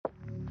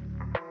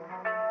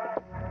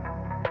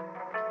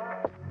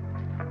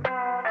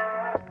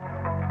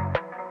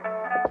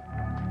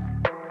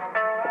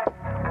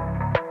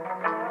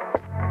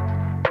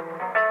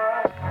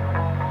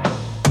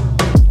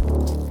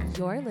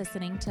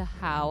listening to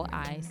How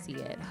I See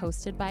It,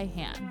 hosted by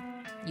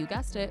Han. You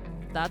guessed it,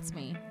 that's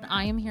me.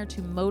 I am here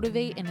to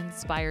motivate and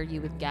inspire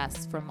you with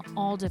guests from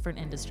all different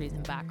industries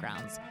and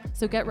backgrounds.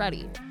 So get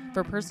ready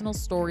for personal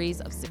stories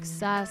of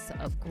success,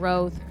 of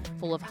growth,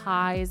 full of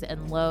highs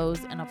and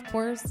lows, and of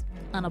course,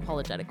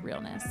 unapologetic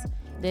realness.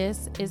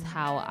 This is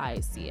How I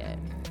See It.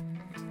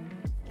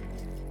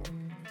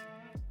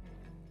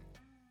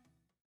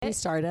 We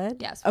started?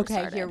 Yes.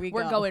 Okay, here we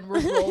go. We're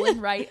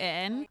rolling right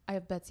in. I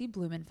have Betsy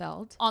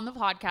Blumenfeld on the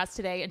podcast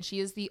today, and she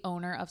is the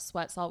owner of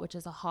Sweat Salt, which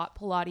is a hot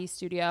Pilates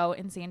studio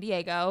in San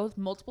Diego.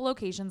 Multiple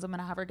locations. I'm going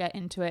to have her get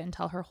into it and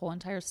tell her whole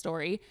entire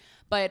story.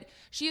 But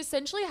she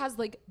essentially has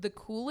like the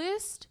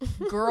coolest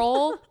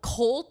girl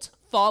cult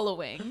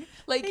following,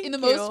 like in the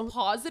most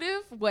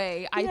positive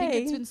way. I think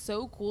it's been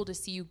so cool to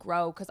see you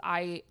grow, because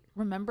I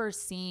remember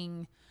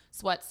seeing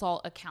Sweat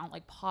Salt account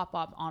like pop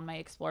up on my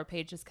explore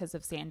page just because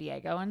of San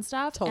Diego and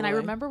stuff. Totally. And I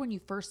remember when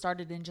you first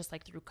started in just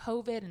like through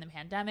COVID and the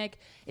pandemic,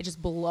 it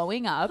just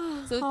blowing up.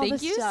 So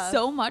thank you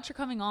so much for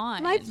coming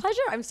on. My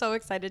pleasure. I'm so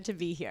excited to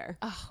be here.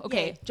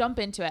 Okay, Yay. Jump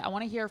into it. I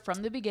want to hear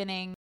from the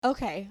beginning.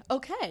 Okay.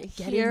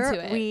 Here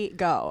into it. We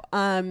go.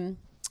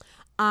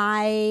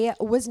 I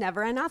was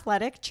never an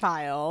athletic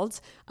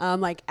child.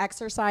 Like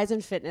exercise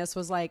and fitness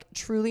was like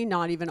truly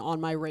not even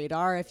on my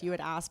radar. If you had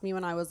asked me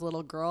when I was a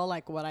little girl,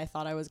 like what I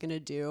thought I was going to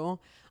do,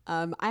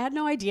 I had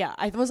no idea.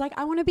 I was like,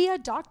 I want to be a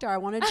doctor. I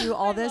want to do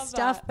all this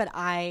stuff. But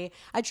I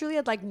truly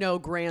had like no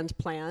grand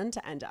plan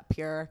to end up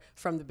here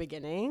from the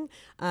beginning.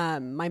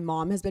 My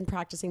mom has been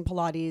practicing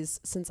Pilates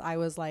since I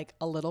was like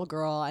a little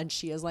girl. And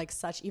she is like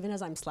such, even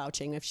as I'm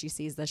slouching, if she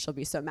sees this, she'll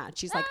be so mad.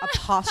 She's like a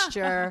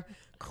posture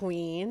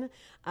queen.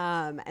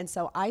 And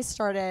so I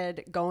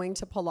started going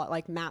to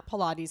mat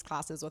Pilates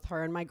classes with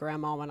her and my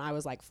grandma when I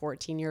was like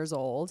 14 years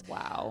old.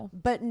 Wow.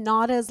 But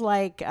not as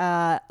like,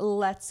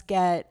 let's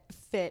get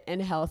fit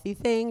and healthy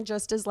thing,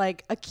 just as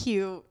like a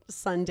cute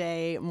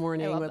Sunday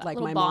morning with like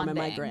my mom and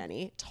my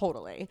granny.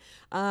 Totally.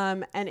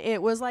 And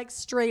it was like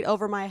straight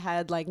over my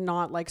head, like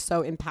not like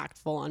so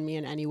impactful on me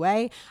in any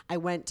way. I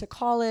went to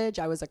college.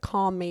 I was a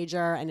comm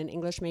major and an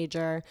English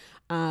major.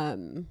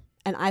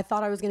 And I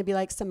thought I was going to be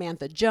like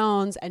Samantha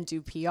Jones and do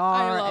PR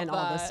and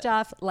all this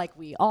stuff like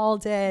we all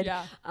did.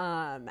 Yeah.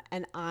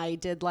 And I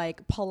did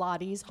like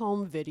Pilates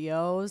home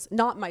videos,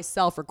 not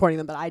myself recording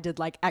them, but I did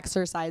like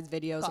exercise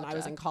videos when I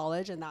was in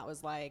college. And that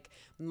was like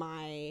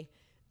my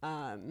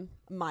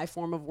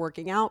form of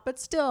working out. But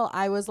still,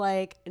 I was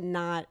like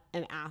not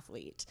an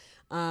athlete.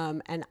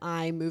 And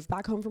I moved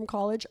back home from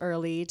college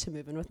early to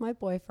move in with my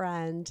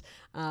boyfriend.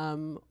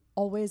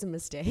 Always a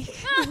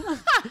mistake.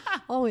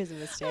 Always a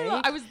mistake.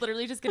 I was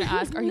literally just going to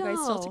ask, are you guys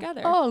still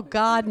together? Oh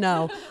God,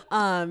 no.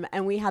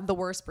 And we had the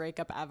worst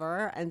breakup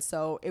ever. And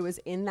so it was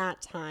in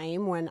that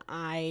time when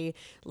I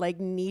like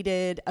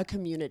needed a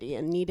community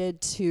and needed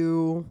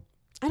to,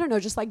 I don't know,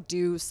 just like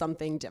do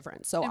something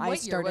different. So and I what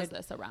started. year was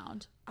this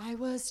around? I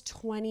was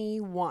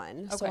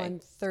 21. Okay. So I'm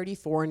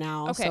 34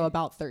 now. Okay. So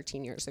about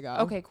 13 years ago.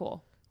 Okay,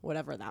 cool.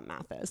 Whatever that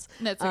math is.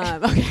 That's okay.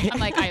 Okay. I'm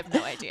like, I have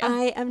no idea.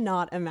 I am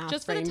not a math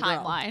just for the brain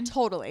timeline. girl.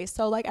 Totally.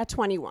 So like at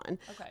 21.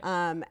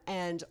 Okay.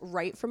 And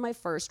right from my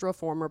first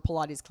reformer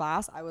Pilates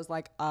class, I was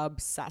like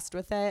obsessed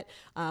with it.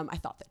 I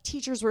thought the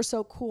teachers were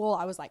so cool.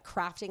 I was like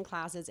crafting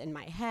classes in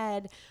my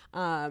head.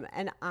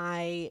 And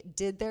I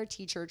did their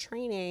teacher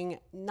training,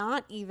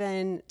 not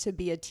even to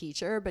be a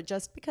teacher, but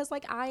just because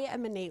like I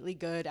am innately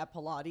good at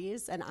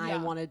Pilates and I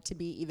wanted to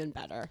be even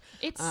better.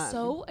 It's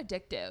so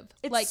addictive.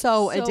 It's like,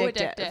 so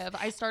addictive.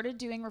 I started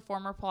doing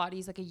reformer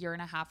Pilates like a year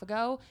and a half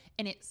ago,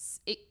 and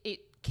it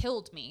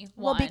killed me.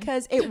 Well,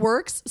 because it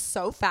works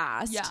so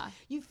fast. Yeah.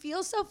 You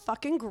feel so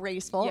fucking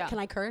graceful. Yeah. Can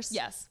I curse?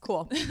 Yes.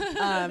 Cool.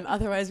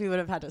 Otherwise we would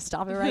have had to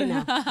stop it right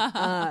now.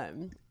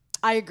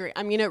 I agree.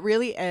 I mean, it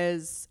really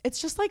is.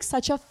 It's just like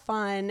such a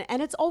fun, and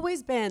it's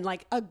always been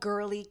like a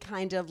girly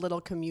kind of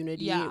little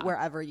community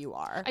wherever you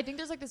are. I think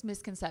there's like this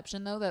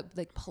misconception though that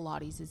like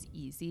Pilates is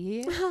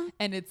easy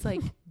and it's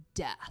like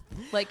death.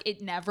 Like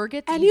it never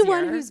gets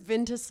Anyone easier. who's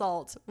been to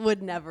Salt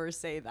would never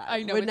say that.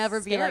 I know, would it's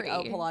never scary. be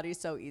like, oh, Pilates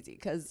so easy,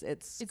 because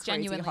it's crazy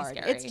genuinely hard.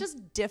 scary. It's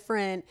just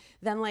different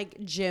than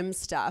like gym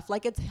stuff.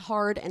 Like it's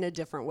hard in a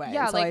different way.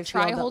 Yeah, so like I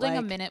try feel holding that,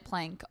 a minute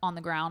plank on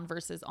the ground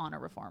versus on a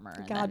reformer.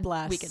 And God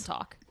bless. We can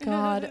talk.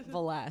 God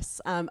bless.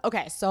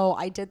 Okay, so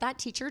I did that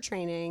teacher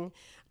training,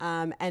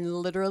 and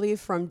literally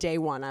from day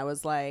one, I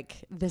was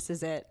like, this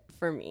is it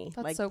for me.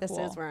 That's like so this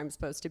cool. is where I'm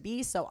supposed to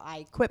be. So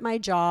I quit my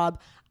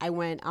job. I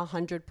went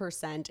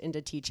 100%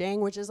 into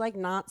teaching, which is like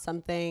not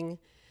something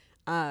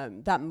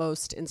that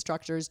most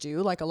instructors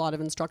do. Like a lot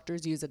of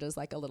instructors use it as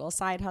like a little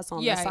side hustle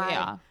on the side.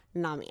 Yeah.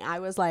 Not me. I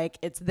was like,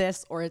 it's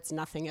this or it's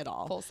nothing at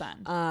all. Full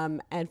send.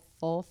 And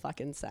full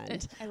fucking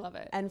send. I love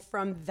it. And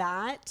from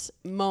that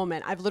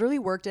moment, I've literally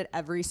worked at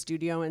every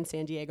studio in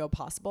San Diego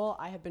possible.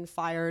 I have been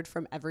fired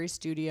from every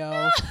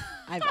studio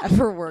I've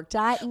ever worked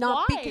at.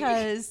 Not Why?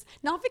 because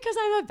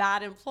I'm a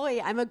bad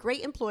employee. I'm a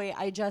great employee.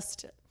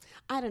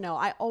 I don't know.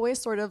 I always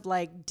sort of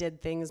like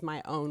did things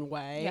my own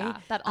way. Yeah,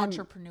 that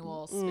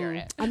entrepreneurial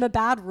spirit. I'm a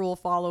bad rule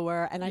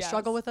follower and I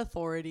struggle with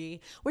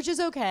authority, which is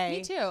okay.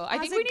 Me too. I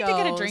think we need to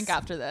get a drink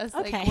after this.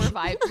 Okay.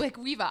 Like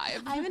we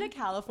vibe. I'm in a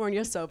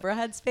California sober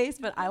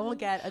headspace, but I will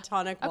get a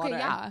tonic water. Okay,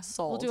 yeah.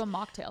 Sold. We'll do a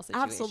mocktail situation.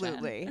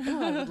 Absolutely.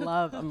 Oh, I would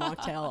love a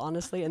mocktail,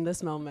 honestly, in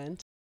this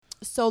moment.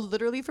 So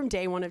literally from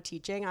day one of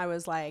teaching, I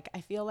was like,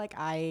 I feel like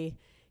I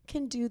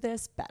can do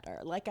this better.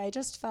 Like I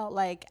just felt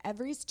like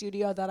every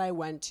studio that I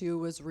went to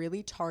was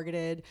really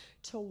targeted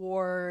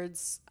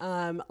towards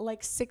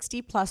like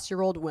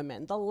 60-plus-year-old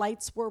women. The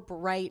lights were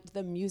bright,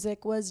 the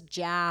music was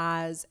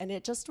jazz, and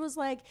it just was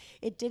like,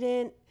 it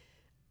didn't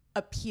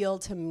appeal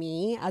to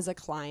me as a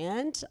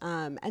client.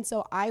 And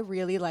so I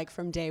really like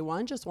from day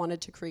one just wanted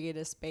to create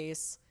a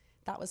space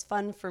that was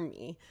fun for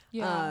me.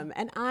 Yeah.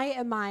 And I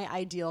am my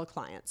ideal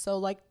client. So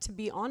like, to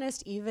be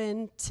honest,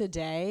 even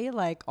today,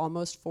 like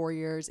almost 4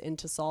 years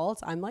into Salt,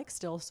 I'm like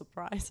still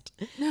surprised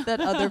that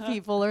other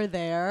people are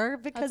there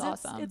because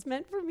it's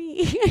meant for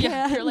me.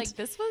 Yeah. You're like,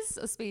 this was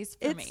a space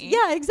for me.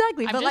 Yeah,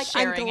 exactly. I'm but like,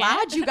 I'm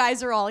glad it. you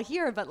guys are all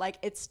here, but like,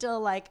 it's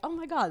still like, oh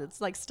my God, it's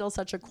like still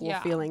such a cool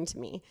feeling to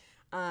me.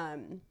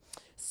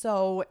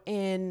 So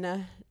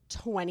in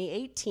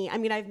 2018, I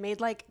mean, I've made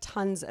like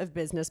tons of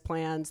business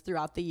plans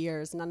throughout the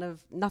years.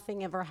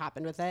 Nothing ever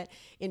happened with it.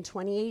 In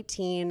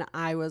 2018,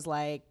 I was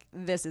like,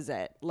 this is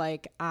it.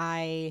 Like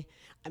I'm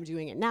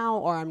doing it now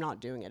or I'm not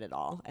doing it at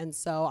all. And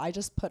so I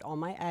just put all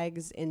my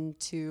eggs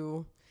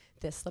into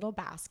this little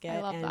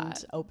basket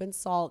and opened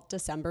Salt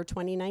December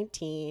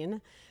 2019,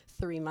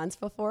 3 months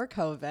before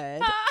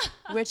COVID,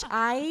 which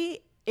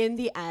in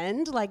the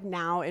end, like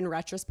now in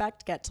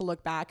retrospect, get to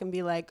look back and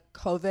be like,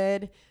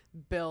 COVID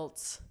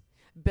built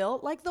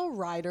like the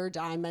ride or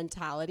die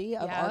mentality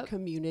of our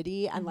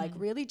community and like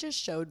really just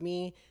showed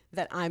me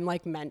that I'm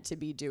like meant to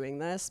be doing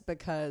this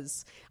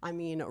because I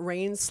mean,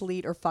 rain,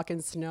 sleet, or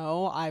fucking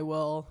snow, I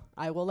will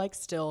like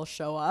still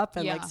show up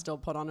and like still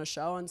put on a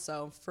show. And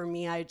so for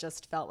me, I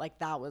just felt like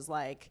that was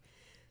like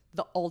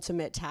the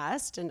ultimate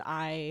test, and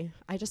I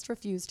just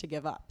refused to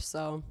give up.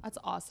 So that's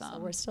awesome. So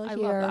we're still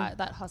here. I love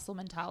that hustle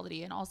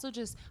mentality. And also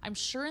just, I'm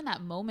sure in that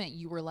moment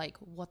you were like,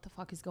 what the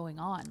fuck is going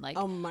on? Like,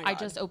 oh my God. I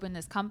just opened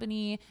this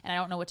company and I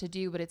don't know what to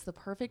do, but it's the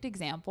perfect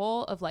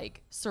example of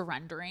like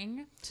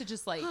surrendering to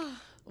just like,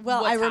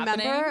 well, I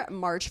remember happening.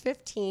 March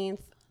 15th,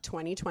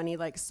 2020,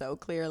 like so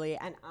clearly.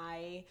 And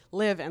I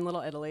live in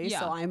Little Italy,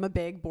 so I'm a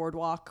big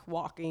boardwalk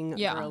walking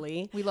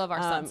girly. We love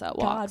our sunset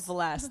walks. God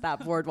bless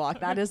that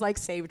boardwalk. That has like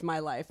saved my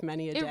life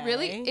many a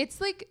day.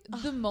 It's like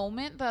the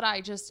moment that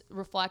I just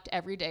reflect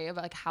every day of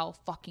like how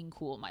fucking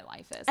cool my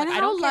life is. And like,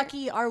 how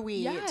lucky are we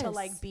yes. to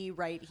like be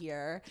right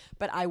here.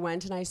 But I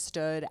went and I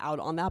stood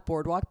out on that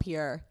boardwalk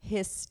pier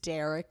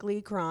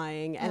hysterically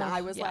crying. And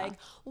I was like,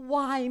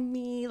 why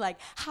me? Like,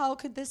 how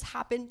could this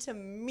happen to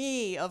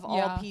me of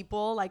all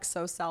people? Like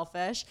so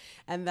selfish.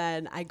 And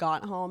then I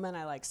got home and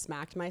I like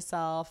smacked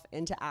myself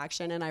into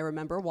action. And I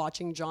remember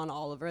watching John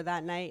Oliver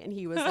that night, and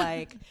he was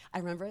like, I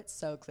remember it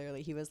so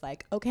clearly. He was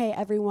like, okay,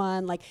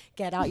 everyone, like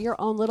get out your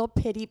own little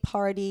pity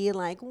party.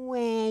 Like,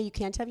 you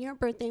can't have your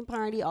birthday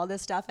party, all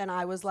this stuff. And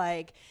I was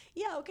like,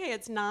 yeah, okay,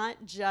 it's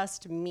not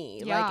just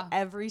me. Like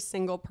every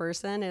single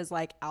person is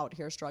like out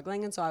here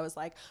struggling. And so I was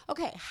like,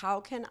 okay, how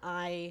can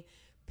I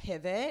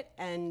pivot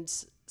and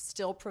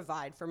still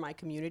provide for my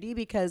community?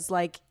 Because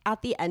like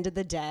at the end of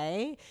the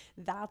day,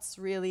 that's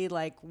really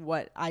like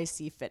what I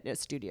see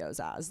fitness studios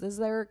as. Is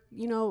there,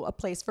 a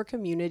place for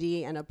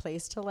community and a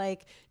place to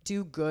like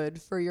do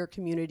good for your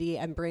community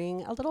and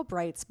bring a little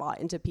bright spot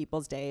into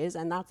people's days.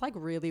 And that's like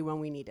really when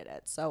we needed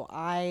it. So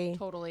I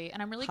totally.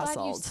 And I'm really glad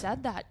you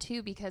said that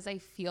too, because I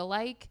feel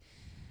like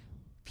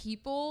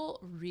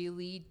people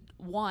really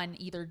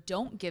either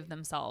don't give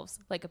themselves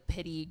like a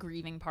pity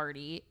grieving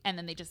party, and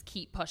then they just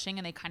keep pushing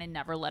and they kind of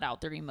never let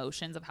out their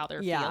emotions of how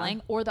they're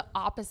feeling, or the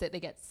opposite, they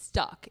get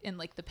stuck in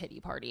like the pity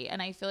party.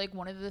 And I feel like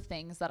one of the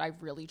things that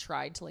I've really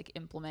tried to like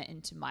implement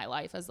into my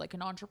life as like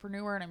an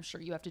entrepreneur, and I'm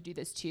sure you have to do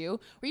this too,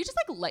 where you just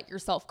like let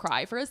yourself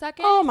cry for a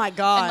second. Oh my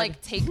God. And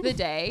like take the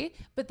day,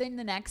 but then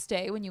the next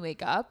day when you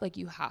wake up, like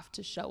you have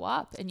to show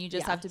up, and you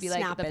just have to be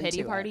like, the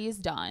pity party is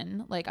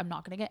done. Like I'm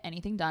not going to get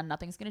anything done.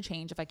 Nothing's going to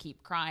change if I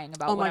keep crying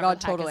about whatever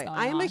the heck is going on.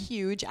 I am a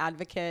huge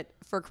advocate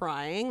for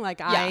crying. Like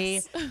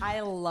I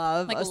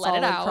love like a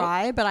solid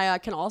cry, but I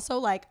can also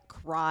like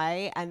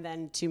cry and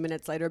then 2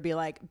 minutes later be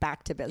like,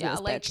 back to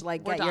business, bitch.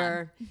 Like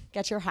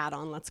get your hat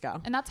on, let's go.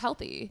 And that's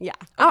healthy. Yeah.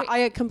 Okay.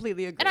 I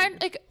completely agree. And I'm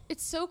like,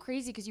 it's so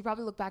crazy because you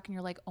probably look back and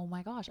you're like, oh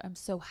my gosh, I'm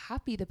so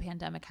happy the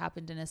pandemic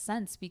happened in a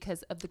sense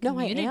because of the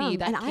community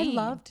that came.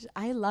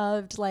 I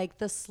loved like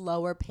the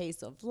slower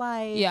pace of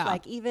life. Yeah.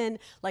 Like even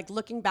like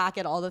looking back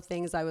at all the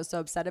things I was so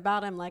upset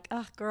about, I'm like,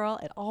 oh girl,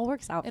 it all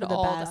works out for the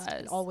best.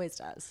 It always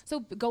does.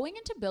 So going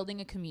into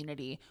building a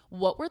community,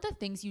 what were the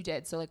things you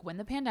did? So like when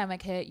the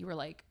pandemic hit, you were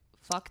like,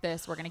 fuck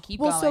this, we're gonna keep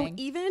going. So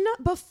even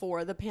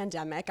before the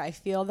pandemic, I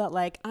feel that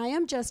like I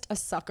am just a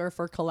sucker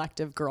for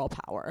collective girl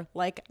power.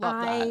 Like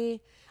I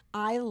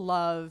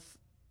love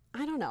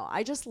I don't know.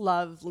 I just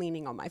love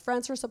leaning on my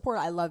friends for support.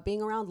 I love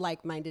being around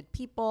like-minded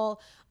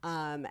people,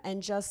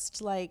 and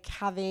just like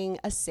having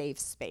a safe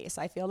space.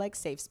 I feel like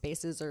safe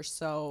spaces are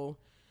so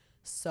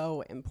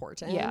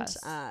important. Yes.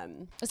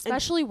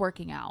 Especially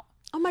working out.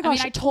 Oh my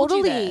gosh, I told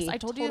you this. I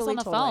told you this on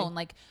the phone.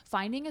 Like,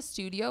 finding a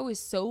studio is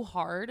so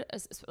hard.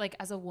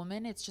 As a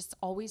woman, it's just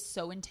always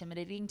so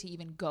intimidating to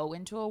even go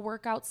into a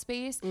workout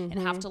space and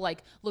have to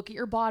like look at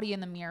your body in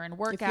the mirror and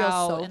work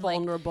out. So and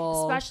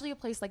vulnerable. Like, especially a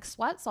place like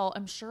Sweat Salt.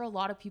 I'm sure a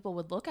lot of people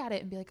would look at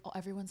it and be like, oh,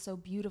 everyone's so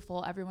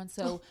beautiful. Everyone's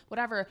so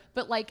whatever.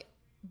 But like,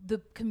 the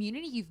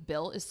community you've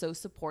built is so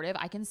supportive.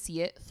 I can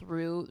see it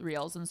through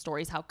reels and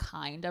stories how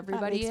kind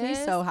everybody is. That makes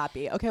me so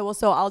happy. Okay, well,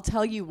 so I'll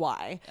tell you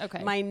why.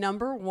 Okay. My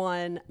number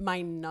one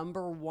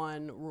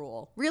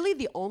rule, really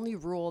the only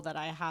rule that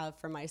I have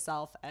for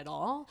myself at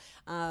all,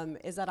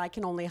 is that I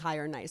can only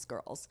hire nice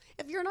girls.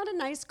 If you're not a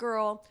nice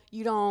girl,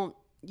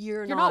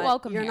 you're not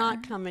welcome. You're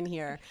not coming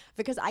here,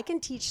 because I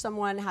can teach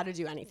someone how to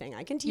do anything.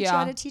 I can teach you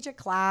how to teach a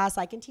class.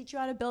 I can teach you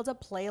how to build a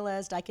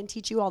playlist. I can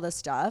teach you all this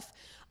stuff.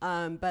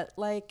 But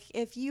like,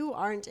 if you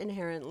aren't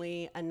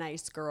inherently a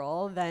nice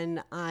girl,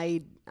 then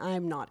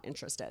I'm not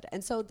interested.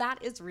 And so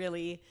that is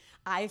really,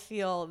 I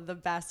feel, the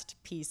best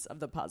piece of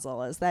the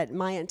puzzle, is that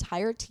my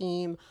entire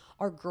team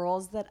are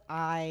girls that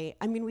I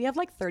mean, we have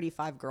like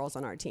 35 girls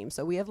on our team.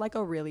 So we have like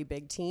a really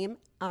big team.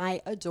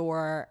 I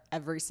adore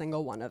every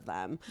single one of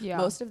them. Yeah.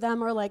 Most of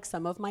them are like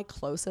some of my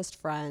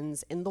closest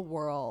friends in the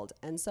world.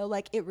 And so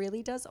like, it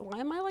really does. Why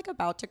am I like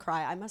about to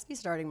cry? I must be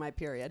starting my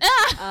period.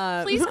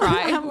 Please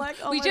cry. I'm like,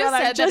 oh we my just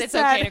God, said that it's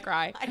okay to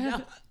cry. I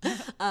know.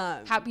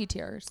 Happy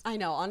tears. I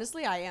know.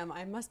 Honestly, I am.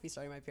 I must be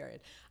starting my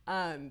period.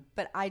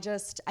 But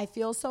I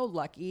feel so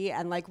lucky.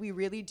 And like, we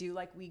really do,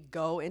 like, we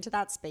go into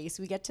that space,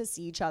 we get to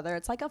see each other.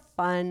 It's like a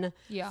fun,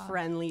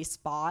 friendly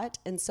spot.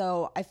 And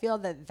so I feel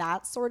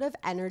that sort of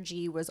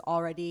energy was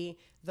already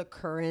the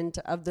current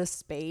of the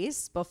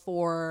space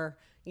before,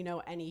 you know,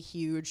 any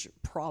huge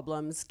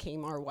problems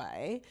came our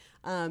way.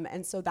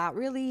 And so that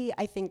really,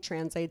 I think,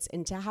 translates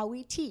into how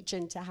we teach,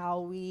 into how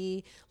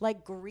we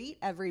like greet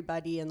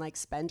everybody and like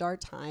spend our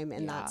time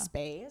in that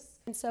space.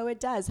 And so it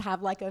does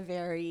have like a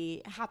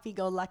very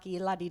happy-go-lucky,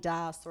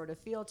 la-di-da sort of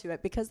feel to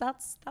it, because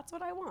that's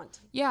what I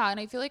want. Yeah, and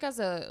I feel like as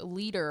a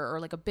leader or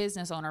like a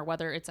business owner,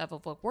 whether it's of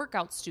a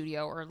workout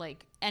studio or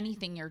like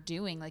anything you're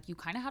doing, like, you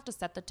kind of have to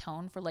set the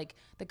tone for like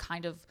the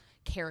kind of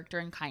character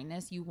and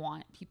kindness you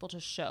want people to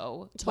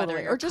show.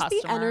 Totally. Or just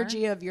the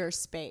energy of your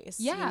space.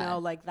 Yeah. You know,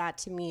 like, that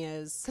to me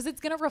is, because it's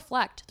going to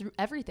reflect through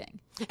everything.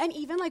 And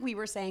even like we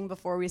were saying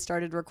before we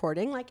started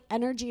recording, like,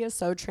 energy is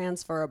so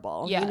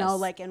transferable. Yes. You know,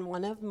 like, and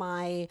one of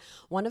my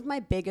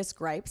biggest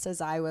gripes as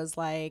I was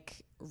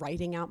like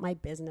writing out my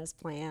business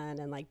plan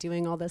and like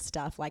doing all this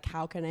stuff, like,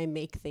 how can I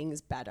make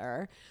things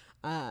better?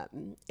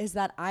 Is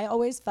that I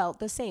always felt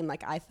the same.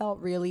 Like, I felt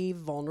really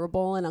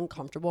vulnerable and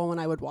uncomfortable when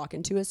I would walk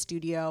into a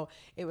studio.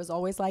 It was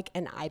always like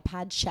an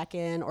iPad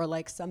check-in or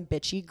like some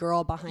bitchy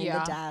girl behind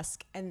the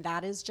desk. And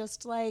that is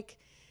just like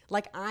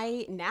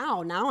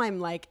now I'm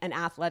like an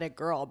athletic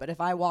girl, but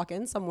if I walk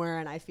in somewhere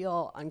and I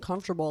feel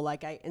uncomfortable,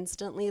 like, I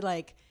instantly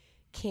like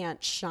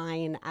can't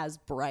shine as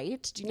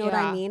bright. Do you know what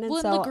I mean? And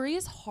well, and Legree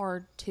is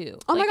hard too.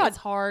 Oh my God. It's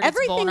hard.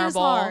 Everything is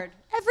hard.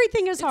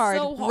 Everything is hard.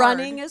 So hard.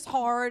 Running is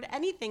hard.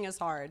 Anything is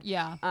hard.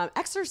 Yeah.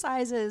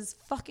 Exercise is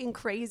fucking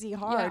crazy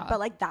hard. But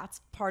like,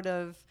 that's part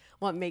of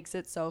what makes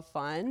it so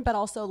fun. But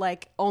also,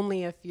 like,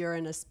 only if you're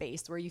in a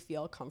space where you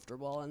feel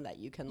comfortable and that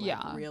you can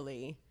like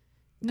really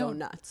go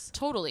nuts.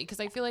 Totally.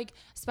 Because I feel like,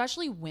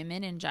 especially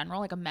women in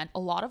general, like a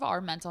lot of our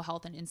mental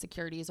health and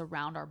insecurity is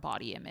around our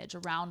body image,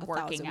 around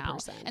working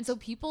out. And so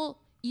people,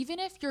 even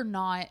if you're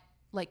not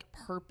like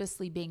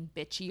purposely being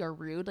bitchy or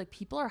rude, like,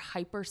 people are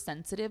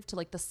hypersensitive to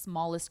like the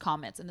smallest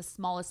comments and the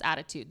smallest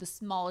attitude, the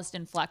smallest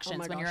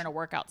inflections when you're in a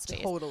workout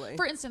space. Totally.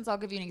 For instance, I'll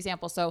give you an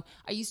example. So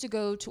I used to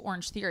go to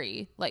Orange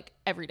Theory like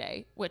every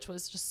day, which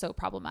was just so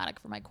problematic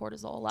for my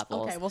cortisol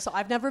levels. Okay, well, so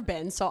I've never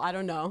been, so I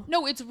don't know.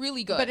 No, it's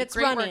really good. But it's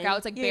great running. workout.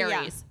 It's like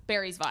berries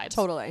vibes.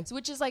 Totally. So,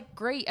 which is like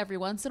great every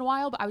once in a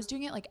while, but I was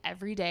doing it like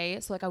every day.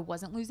 So like, I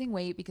wasn't losing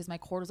weight because my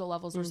cortisol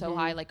levels were so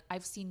high. Like,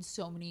 I've seen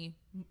so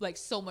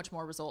much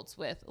more results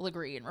with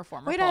Legree and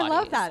Reformer. Wait, Pilates. I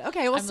love that.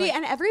 Okay, well, see, like,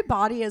 and every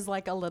body is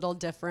like a little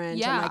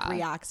different and like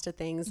reacts to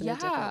things in a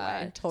different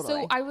way.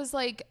 Totally. So I was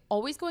like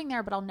always going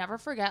there, but I'll never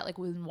forget like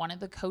when one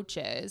of the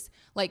coaches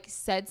like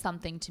said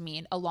something to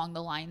me along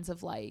the lines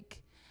of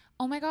like,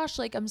 oh my gosh,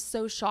 like, I'm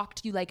so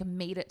shocked you like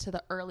made it to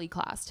the early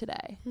class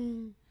today.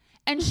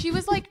 And she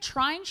was like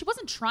she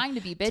wasn't trying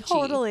to be bitchy.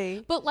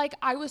 Totally. But like,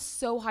 I was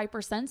so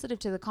hypersensitive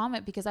to the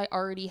comment because I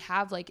already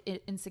have like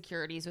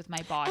insecurities with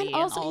my body. And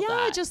also, all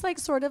that. It just like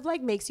sort of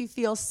like makes you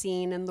feel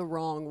seen in the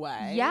wrong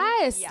way.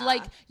 Yes. Yeah.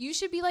 Like, you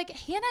should be like,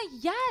 Hannah,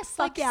 yes.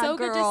 Like, so girl.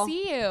 Good to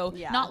see you.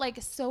 Yeah. Not like,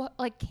 so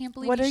like, can't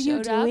believe you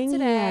showed up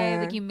today.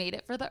 Like, you made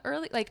it for the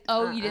early, like,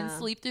 you didn't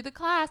sleep through the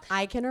class.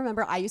 I can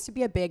remember I used to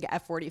be a big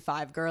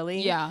F45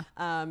 girly. Yeah.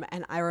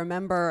 And I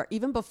remember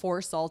even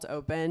before Salt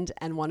opened,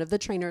 and one of the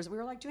trainers, we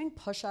were like doing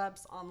doing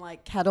push-ups on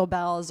like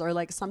kettlebells or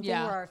like something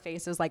where our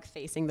face is like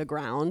facing the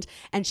ground.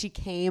 And she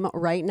came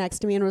right next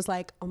to me and was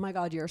like, oh my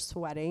God, you're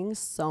sweating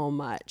so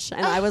much.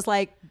 And I was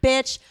like,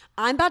 bitch,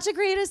 I'm about to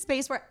create a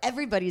space where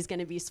everybody's going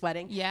to be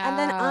sweating. Yeah. And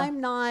then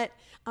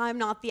I'm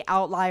not the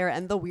outlier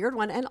and the weird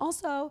one. And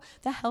also,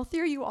 the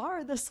healthier you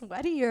are, the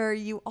sweatier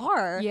you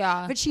are.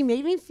 Yeah. But she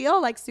made me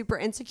feel like super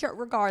insecure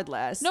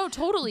regardless. No,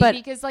 totally. But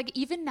because like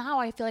even now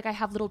I feel like I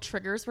have little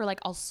triggers where like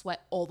I'll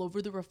sweat all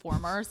over the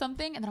reformer or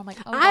something. And then I'm like,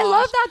 oh I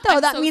love that though.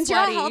 I'm That so means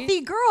sweaty. you're a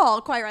healthy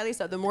girl. Quite rightly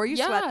so. The more you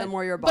sweat, the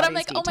more your body's But I'm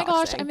like, oh my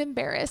gosh, detoxing. I'm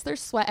embarrassed.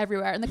 There's sweat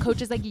everywhere. And the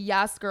coach is like,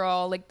 yes,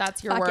 girl. Like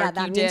that's your Fuck work. yeah,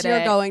 that you means did you're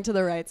it. going to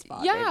the right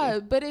spot. Yeah,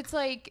 baby. but it's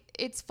like,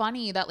 it's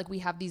funny that like we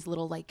have these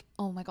little like,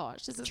 oh my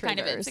gosh, this is kind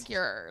of Triggers.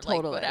 insecure. Totally.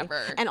 Like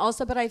whatever. And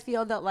also, but I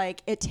feel that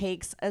like it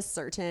takes a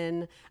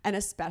certain and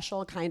a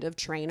special kind of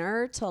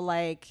trainer to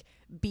like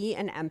be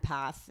an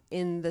empath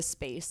in the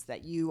space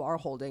that you are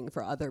holding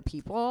for other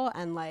people.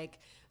 And like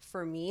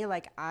for me,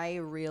 like I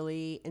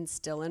really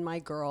instill in my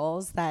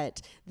girls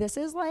that this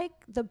is like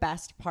the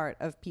best part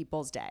of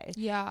people's day.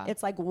 Yeah.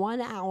 It's like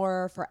 1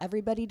 hour for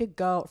everybody to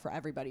go,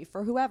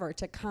 for whoever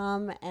to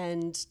come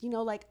and, you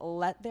know, like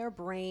let their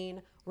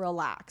brain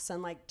relax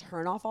and like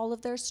turn off all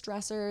of their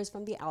stressors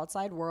from the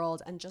outside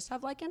world and just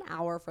have like an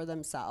hour for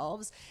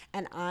themselves.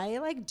 And I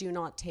like do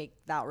not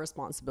take that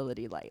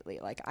responsibility lightly.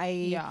 Like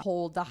I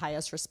hold the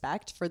highest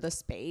respect for the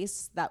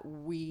space that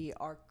we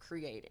are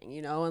creating,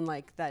 you know, and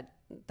like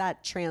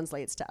that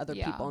translates to other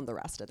people in the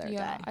rest of their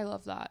day. I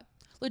love that.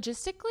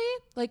 Logistically,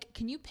 like,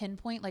 can you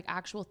pinpoint like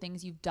actual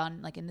things you've done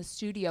like in the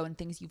studio and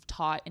things you've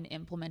taught and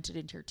implemented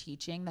into your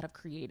teaching that have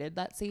created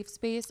that safe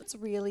space? It's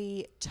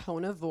really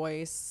tone of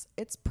voice,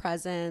 it's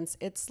presence,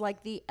 it's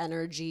like the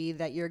energy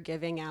that you're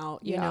giving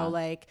out, you know,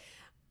 like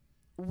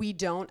we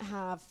don't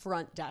have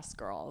front desk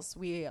girls.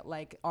 We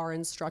like our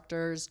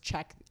instructors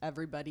check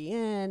everybody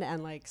in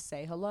and like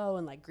say hello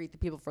and like greet the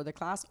people for the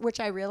class, which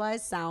I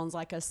realize sounds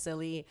like a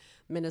silly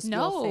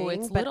minuscule thing,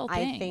 it's but little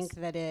I things. think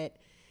that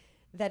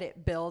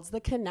it builds the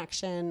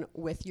connection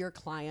with your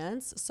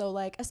clients. So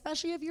like,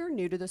 especially if you're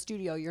new to the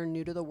studio, you're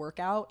new to the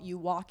workout, you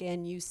walk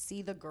in, you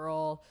see the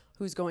girl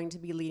who's going to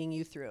be leading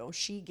you through.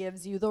 She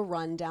gives you the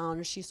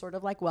rundown. She sort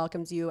of like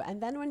welcomes you.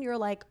 And then when you're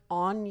like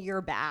on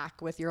your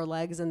back with your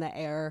legs in the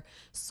air,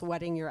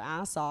 sweating your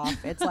ass off,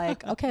 it's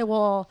like, okay,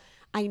 well,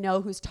 I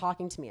know who's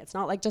talking to me. It's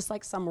not like just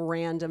like some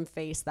random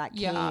face that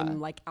came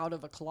like out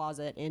of a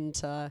closet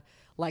into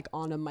like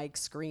on a mic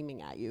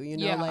screaming at you, you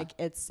know, like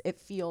it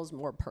feels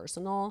more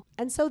personal.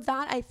 And so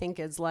that I think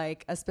is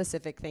like a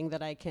specific thing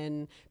that I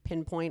can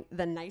pinpoint.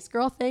 The nice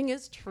girl thing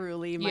is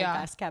truly my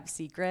best kept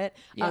secret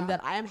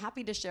that I am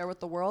happy to share with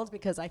the world,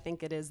 because I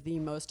think it is the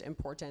most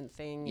important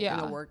thing in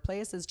a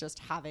workplace, is just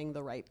having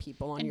the right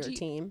people on your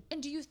team.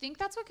 And do you think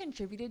that's what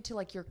contributed to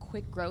like your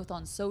quick growth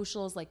on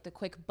socials, like the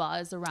quick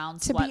buzz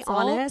around To be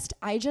honest,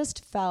 I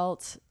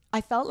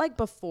felt like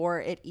before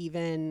it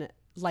even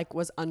like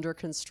was under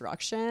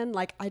construction,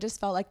 like I just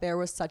felt like there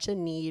was such a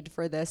need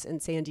for this in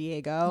San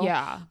Diego.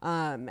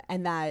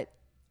 And that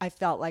I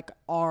felt like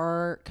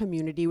our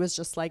community was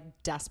just like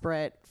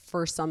desperate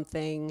for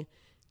something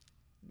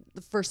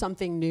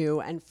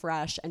new and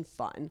fresh and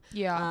fun.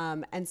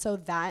 And so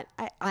that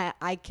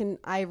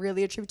I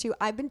really attribute to,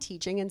 I've been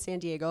teaching in San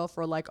Diego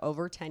for like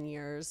over 10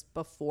 years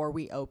before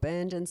we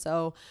opened. And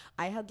so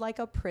I had like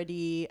a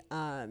pretty,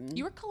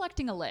 you were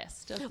collecting a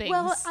list of things.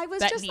 well, I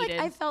was just needed. like,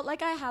 I felt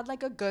like I had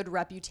like a good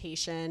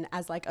reputation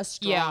as like a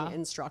strong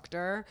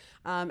instructor.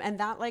 And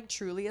that like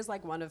truly is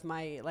like one of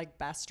my like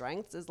best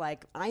strengths, is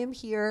like, I am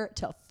here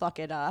to fuck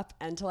it up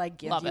and to like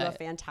give a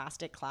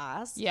fantastic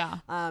class.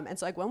 And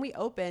so like when we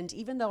opened,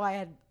 even though I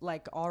had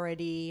like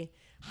already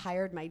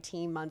hired my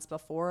team months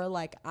before,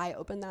 like I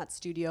opened that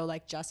studio,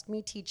 like just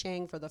me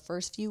teaching for the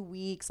first few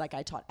weeks. Like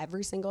I taught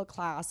every single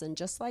class and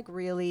just like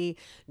really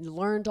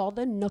learned all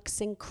the nooks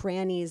and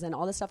crannies and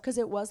all this stuff. 'Cause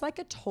it was like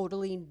a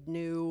totally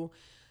new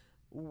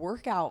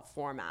workout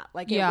format.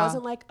 Like it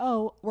wasn't like,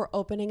 oh, we're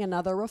opening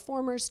another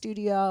reformer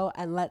studio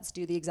and let's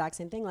do the exact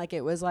same thing. Like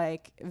it was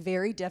like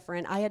very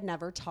different. I had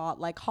never taught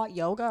like hot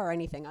yoga or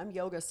anything. I'm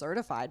yoga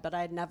certified, but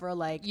I had never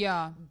like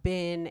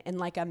been in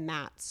like a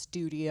mat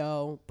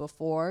studio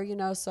before, you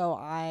know? So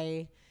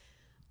I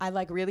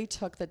like really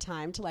took the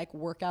time to like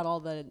work out all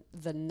the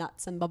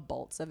nuts and the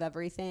bolts of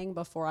everything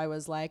before I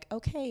was like,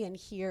 okay, and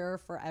here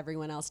for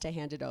everyone else to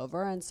hand it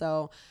over. And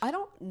so I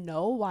don't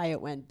know why it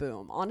went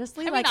boom.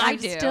 Honestly, I mean, I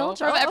do. Still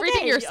from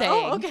everything you're saying.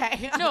 Oh,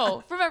 okay.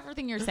 No, from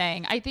everything you're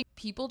saying, I think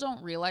people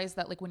don't realize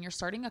that like when you're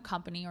starting a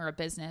company or a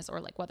business,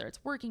 or like whether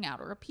it's working out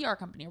or a PR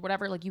company or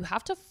whatever, like you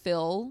have to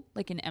fill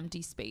like an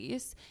empty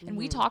space. And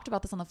we talked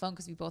about this on the phone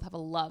because we both have a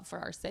love for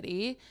our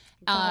city.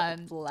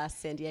 God bless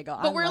San Diego.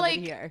 But we're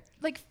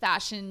like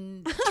fashion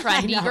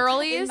trendy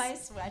girlies. In my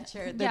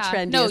sweatshirt, the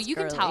trendiest No, you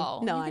girly. can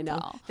tell. No, you I can know.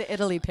 tell. The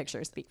Italy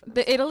pictures speak for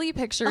themselves. The Italy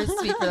pictures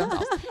speak for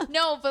themselves.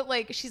 No, but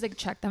like she's like,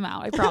 check them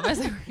out. I promise.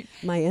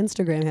 My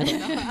Instagram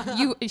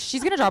handle.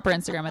 She's gonna drop her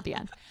Instagram at the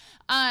end.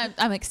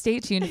 I'm like, stay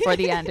tuned for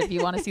the end if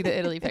you want to see the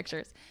Italy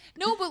pictures.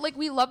 No, but like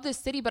we love this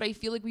city, but I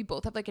feel like we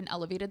both have like an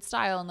elevated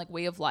style and like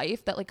way of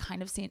life that like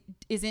kind of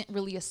isn't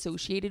really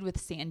associated with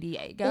San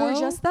Diego. Or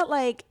just that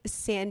like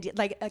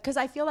because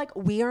I feel like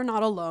we are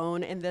not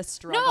alone in this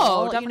struggle.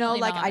 No, definitely you know,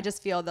 like not. I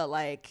just feel that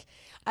like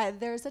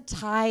there's a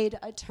tide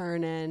a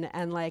turning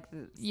and like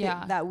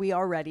that we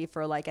are ready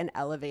for like an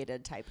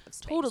elevated type of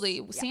space. Totally.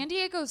 Yeah. San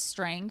Diego's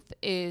strength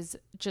is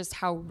just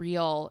how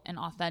real and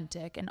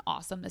authentic and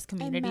awesome this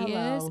community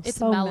is. It's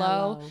so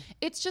mellow.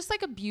 It's just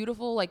like a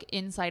beautiful like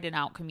inside and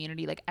out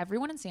community. Like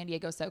everyone in San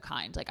Diego is so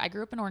kind. Like I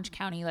grew up in Orange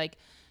County. Like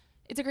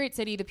it's a great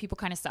city. The people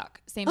kind of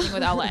suck. Same thing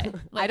with LA. Like,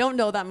 I don't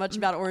know that much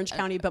about Orange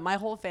County, but my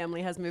whole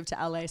family has moved to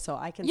LA, so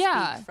I can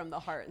speak from the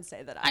heart and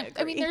say that I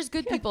agree. I mean, there's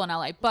good people in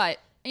LA, but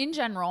in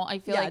general, I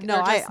feel like they're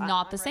just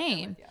not the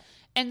same.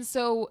 And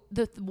so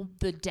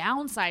the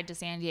downside to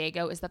San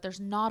Diego is that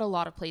there's not a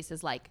lot of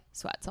places like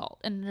Sweat Salt,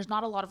 and there's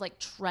not a lot of like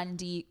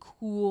trendy,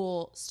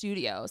 cool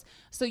studios.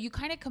 So you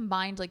kind of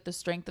combined like the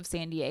strength of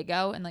San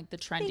Diego and like the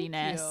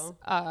trendiness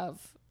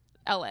of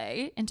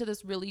LA into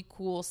this really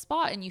cool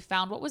spot, and you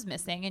found what was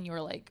missing, and you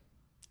were like,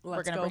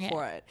 let's go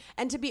for it.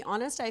 And to be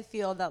honest, I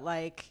feel that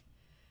like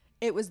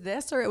it was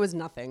this or it was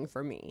nothing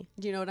for me.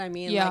 Do you know what I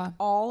mean? Yeah. Like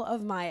all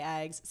of my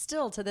eggs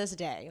still to this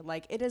day,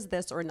 like it is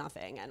this or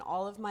nothing. And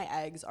all of my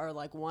eggs are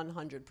like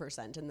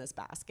 100% in this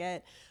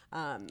basket.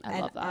 I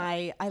love that.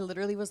 I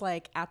literally was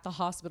like at the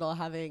hospital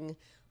having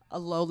a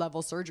low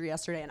level surgery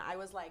yesterday, and I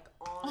was like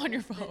on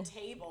your phone, the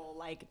table,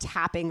 like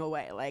tapping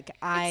away. Like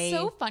it's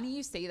so funny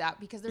you say that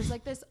because there's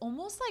like this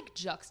almost like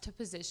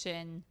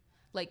juxtaposition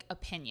like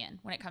opinion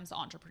when it comes to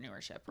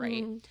entrepreneurship,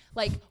 right?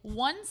 Like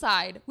one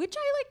side, which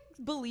I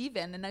like believe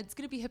in, and it's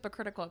going to be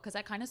hypocritical because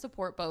I kind of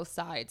support both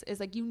sides, is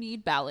like you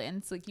need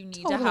balance. Like you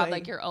need to have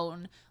like your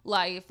own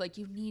life. Like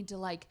you need to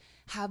like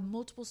have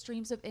multiple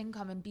streams of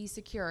income and be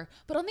secure.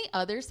 But on the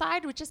other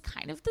side, which is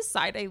kind of the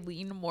side I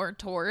lean more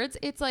towards,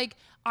 it's like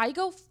I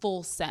go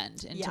full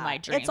send into my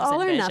dreams. It's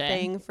all and or vision.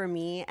 nothing for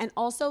me. And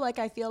also like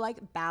I feel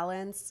like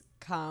balance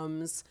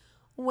comes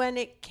when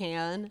it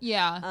can.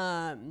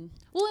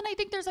 Well, and I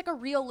think there's like a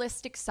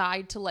realistic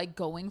side to like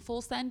going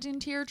full send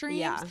into your dreams.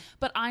 Yeah.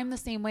 But I'm the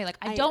same way. Like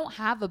I don't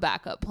have a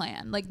backup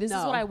plan. Like this is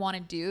what I want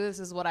to do. This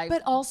is what I've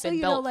But also, been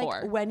you built know,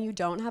 like for. when you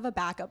don't have a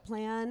backup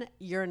plan,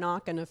 you're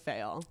not going to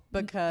fail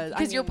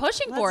because you're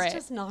pushing for it. Let's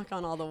just knock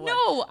on all the wood.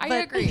 No, I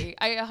agree.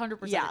 I 100%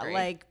 yeah, agree.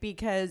 like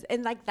because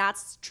and like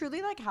that's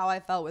truly like how I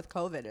felt with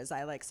COVID is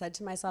I like said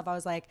to myself, I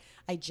was like,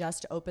 I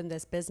just opened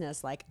this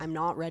business. Like I'm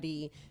not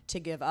ready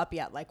to give up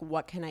yet. Like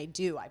what can I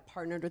do? I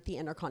partnered with the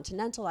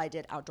Intercontinental. I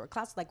did outdoor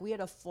classes. Like we had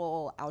a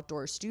full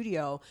outdoor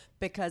studio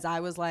because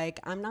I was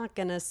like, I'm not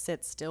gonna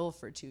sit still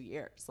for 2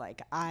 years.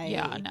 Like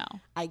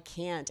I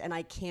can't, and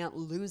I can't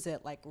lose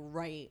it like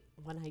right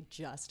when I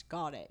just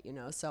got it, you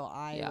know? So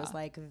I was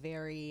like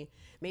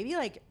maybe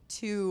like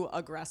too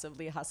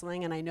aggressively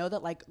hustling. And I know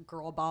that like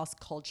girl boss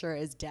culture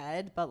is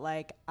dead, but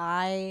like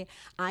I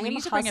am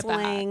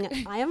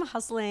hustling. I am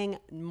hustling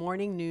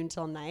morning, noon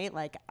till night.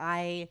 Like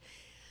I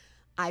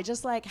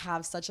just like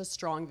have such a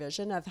strong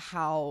vision of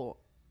how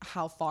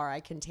far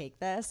I can take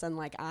this, and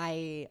like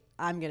I'm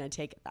gonna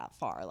take it that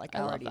far. Like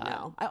I already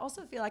know. I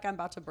also feel like I'm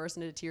about to burst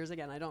into tears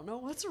again. I don't know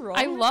what's wrong.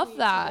 I love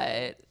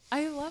that.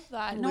 I love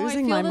that. I'm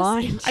losing my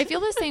mind. I feel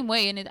the same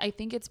way, and I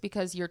think it's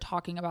because you're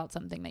talking about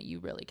something that you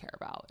really care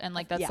about, and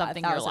like that's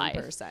something in your life.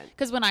 1,000%.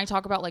 Because when I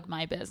talk about like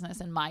my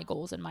business and my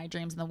goals and my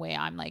dreams and the way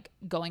I'm like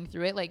going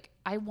through it, like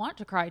I want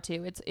to cry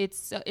too.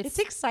 It's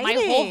exciting.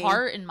 My whole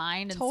heart and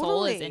mind and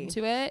soul is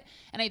into it,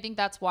 and I think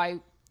that's why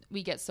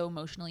we get so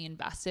emotionally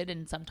invested,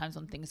 and sometimes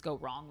when things go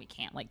wrong we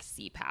can't like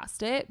see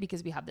past it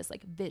because we have this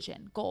like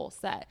vision goal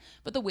set.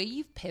 But the way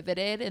you've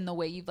pivoted and the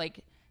way you've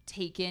like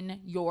taken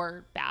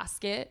your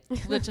basket,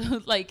 which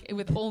like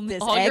with only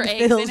all your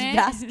eggs in it,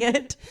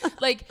 basket.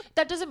 Like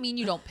that doesn't mean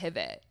you don't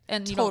pivot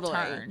and you don't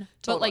turn,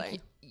 but like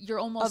you're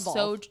almost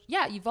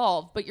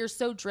evolve, but you're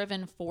so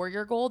driven for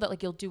your goal that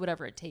like you'll do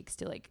whatever it takes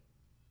to like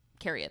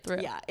carry it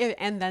through. Yeah,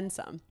 and then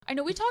some. I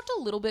know we talked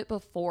a little bit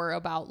before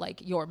about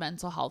like your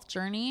mental health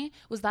journey.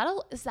 Is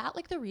that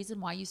like the reason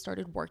why you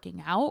started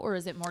working out, or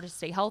is it more to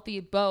stay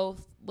healthy?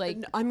 Both? Like,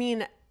 I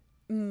mean,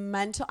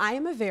 I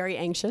am a very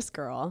anxious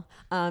girl.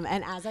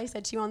 And as I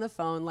said to you on the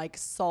phone, like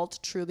Salt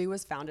truly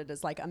was founded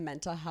as like a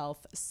mental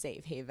health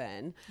safe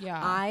haven.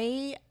 Yeah.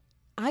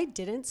 I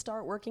didn't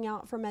start working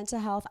out for mental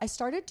health. I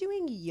started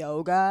doing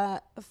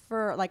yoga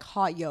for like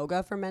hot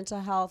yoga for mental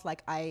health.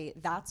 Like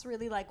that's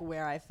really like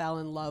where I fell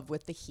in love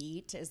with the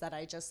heat, is that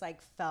I just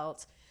like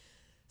felt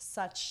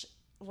such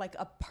like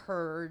a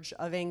purge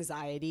of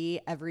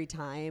anxiety every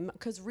time.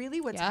 Because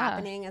really what's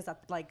happening is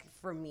that like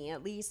for me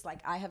at least, like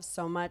I have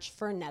so much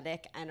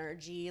frenetic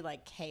energy,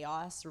 like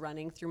chaos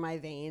running through my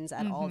veins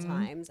at all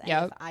times. And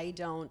if I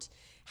don't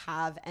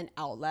have an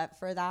outlet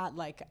for that,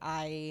 like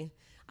I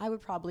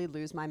would probably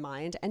lose my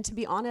mind. And to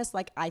be honest,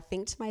 like I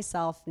think to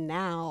myself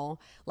now,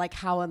 like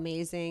how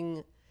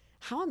amazing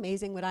how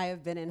amazing would I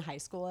have been in high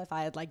school if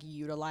I had like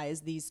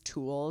utilized these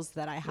tools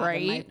that I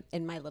have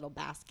in my little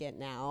basket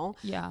now.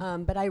 Yeah.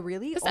 But I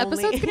really this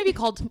episode's going to be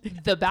called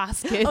The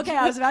Basket. Okay,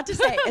 I was about to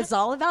say it's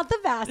all about the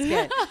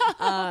basket.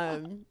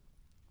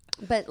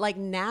 But like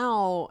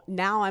now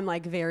I'm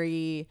like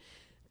very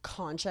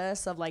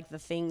conscious of like the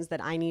things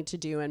that I need to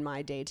do in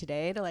my day to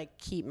day to like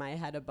keep my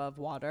head above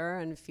water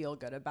and feel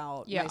good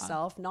about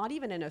myself, not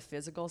even in a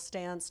physical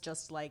stance,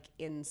 just like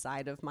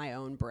inside of my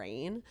own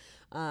brain.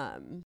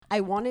 I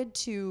wanted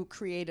to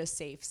create a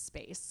safe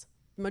space,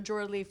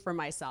 majorly for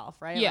myself,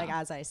 right? Like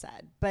as I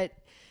said, but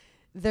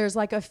there's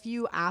like a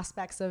few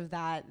aspects of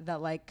that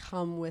like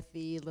come with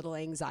the little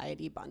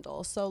anxiety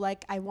bundle. So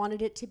like I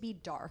wanted it to be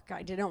dark.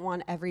 I didn't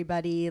want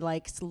everybody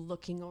like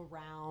looking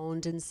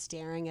around and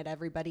staring at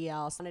everybody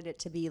else. I wanted it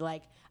to be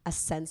like a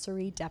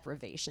sensory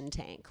deprivation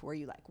tank where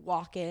you like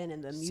walk in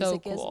and the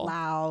music is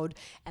loud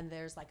and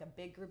there's like a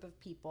big group of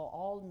people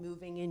all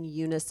moving in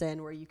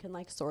unison where you can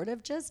like sort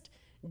of just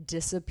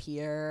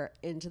disappear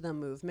into the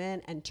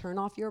movement and turn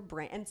off your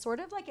brain. And sort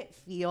of like it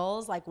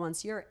feels like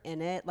once you're in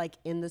it, like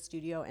in the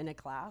studio in a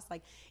class,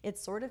 like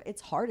it's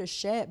hard as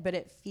shit, but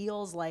it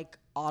feels like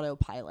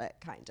autopilot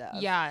kind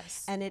of.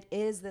 Yes. And it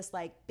is this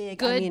like big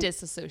good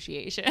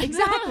disassociation.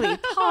 Exactly.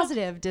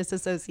 Positive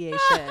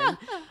disassociation.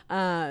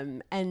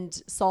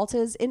 And salt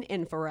is in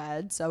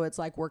infrared, so it's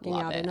like working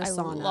out in a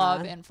sauna. I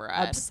love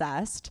infrared.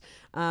 Obsessed.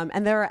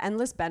 And there are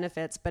endless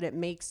benefits, but it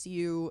makes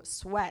you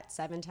sweat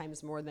 7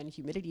 times more than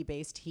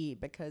humidity-based heat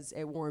because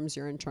it warms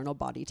your internal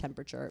body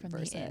temperature from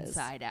versus the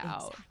inside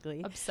out.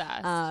 Exactly.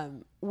 Obsessed.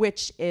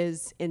 Which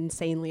is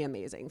insanely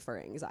amazing for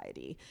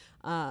anxiety.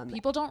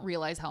 People don't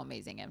realize how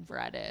amazing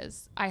infrared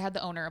is. I had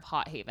the owner of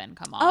Hot Haven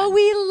come on. Oh,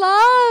 we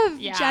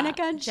love Jenica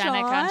and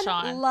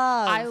Sean.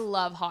 Love. I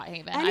love Hot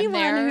Haven.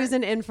 Anyone who's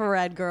an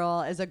infrared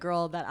girl is a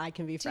girl that I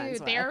can be friends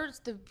with. They're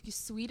the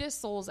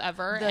sweetest souls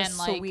ever.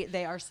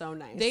 They are so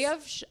nice. They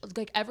have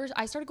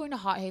I started going to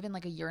Hot Haven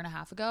like a year and a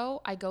half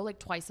ago. I go like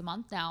twice a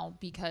month now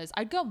because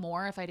I'd go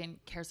more if I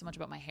didn't care so much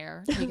about my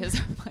hair because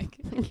I'm like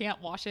I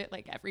can't wash it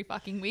like every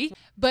fucking week.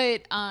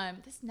 But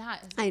this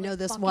gnat is I know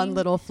this one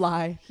little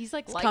fly. He's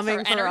like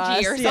coming for energy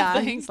us. Or something.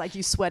 Yeah, he's like,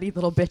 you sweaty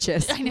little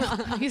bitches. I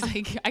know. He's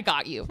like, I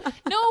got you.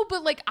 No,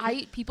 but like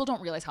people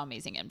don't realize how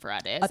amazing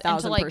infrared is. 1,000%.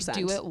 And to like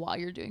do it while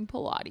you're doing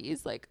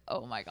Pilates, like,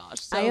 oh my gosh.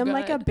 So I am good.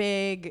 like a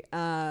big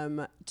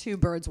 2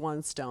 birds,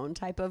 1 stone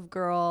type of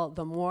girl.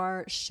 The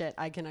more shit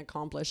I can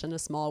accomplish in a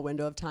small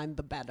window of time,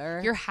 the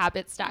better. You're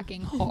habit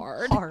stacking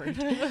hard.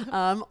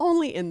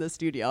 Only in the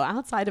studio.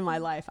 Outside of my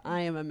life,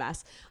 I am a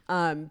mess.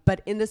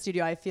 But in the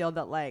studio, I feel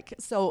that like,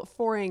 so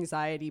for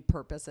anxiety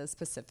purposes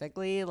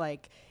specifically,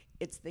 like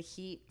it's the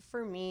heat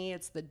for me,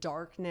 it's the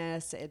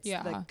darkness, it's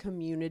the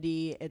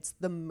community, it's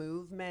the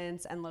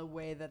movements and the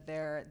way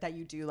that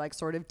you do like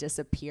sort of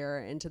disappear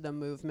into the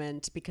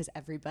movement because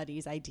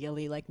everybody's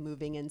ideally like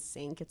moving in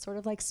sync. It's sort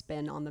of like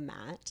spin on the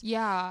mat.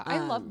 Yeah, I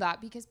love that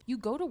because you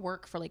go to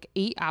work for like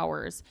 8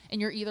 hours and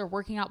you're either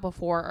working out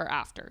before or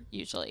after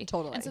usually.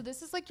 Totally. And so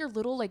this is like your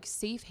little like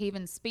safe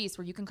haven space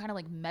where you can kind of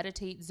like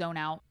meditate, zone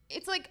out.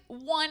 It's like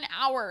 1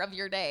 hour of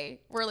your day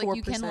where like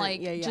you can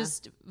like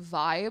just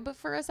vibe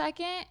for a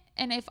second.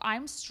 And if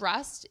I'm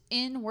stressed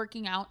in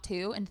working out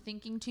too and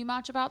thinking too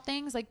much about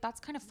things, like that's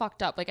kind of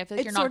fucked up. Like I feel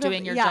like you're not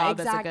doing your job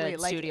as a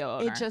good studio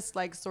owner. It just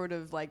like sort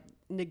of like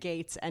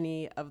negates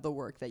any of the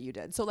work that you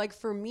did. So like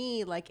for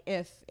me, like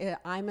if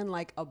I'm in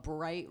like a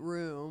bright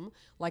room,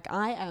 like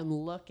I am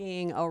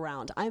looking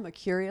around. I'm a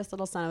curious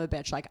little son of a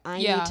bitch. Like I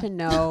need to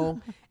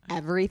know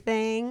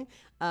everything.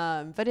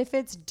 But if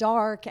it's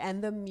dark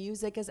and the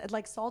music is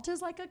like Salt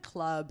is like a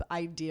club,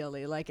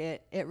 ideally, like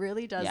it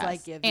really does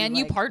like give you. And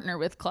you like, partner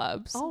with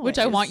clubs, always. Which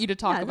I want you to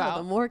talk about.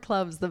 No, the more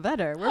clubs, the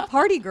better. We're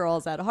party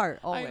girls at heart.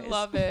 Always. I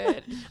love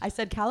it. I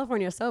said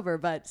California sober,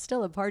 but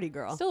still a party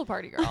girl. Still a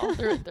party girl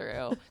through and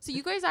through. So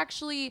you guys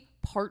actually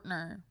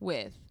partner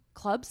with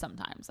clubs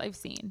sometimes, I've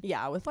seen.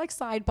 Yeah, with like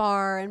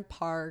Sidebar and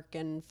Park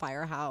and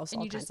Firehouse, and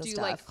all you kinds just of do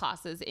stuff. like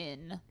classes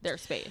in their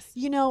space.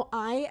 You know,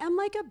 I am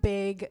like a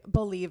big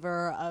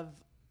believer of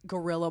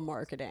guerrilla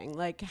marketing.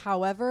 Like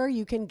however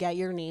you can get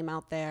your name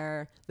out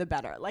there, the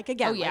better. Like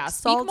again, like,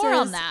 speak more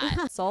on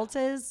that. Salt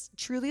is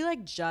truly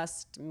like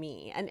just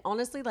me. And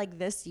honestly, like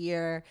this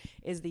year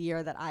is the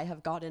year that I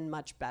have gotten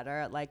much better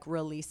at like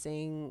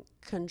releasing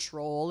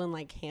control and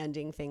like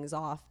handing things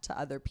off to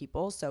other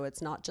people. So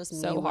it's not just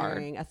me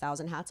wearing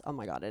 1,000 hats. Oh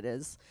my God, it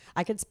is.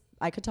 I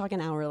could talk an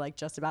hour like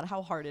just about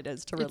how hard it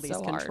is to release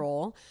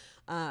control.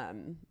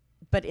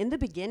 But in the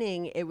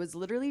beginning, it was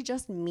literally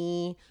just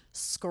me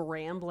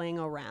scrambling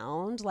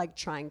around, like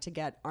trying to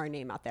get our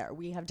name out there.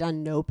 We have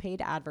done no paid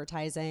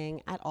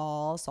advertising at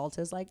all. Salt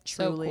is like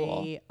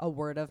truly a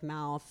word of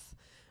mouth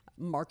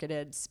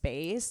marketed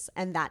space.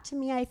 And that to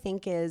me, I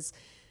think is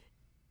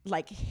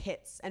like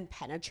hits and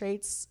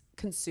penetrates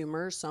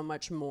consumers so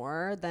much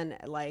more than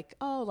like,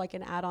 oh, like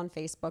an ad on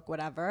Facebook,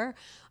 whatever.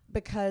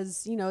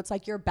 Because, you know, it's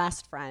like your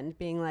best friend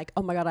being like,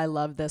 oh my God, I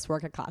love this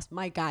workout class.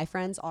 My guy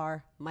friends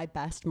are my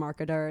best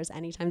marketers.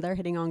 Anytime they're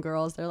hitting on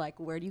girls, they're like,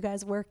 where do you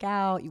guys work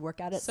out? You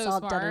work out at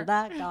Salt,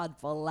 da-da-da. God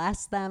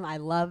bless them. I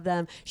love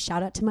them.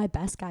 Shout out to my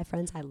best guy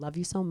friends. I love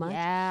you so much.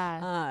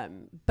 Yeah.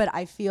 But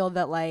I feel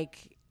that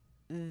like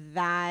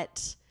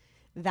that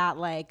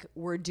like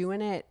we're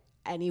doing it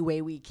any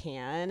way we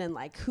can, and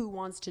like who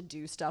wants to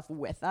do stuff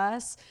with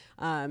us,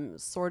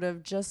 sort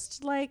of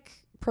just like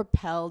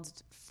propelled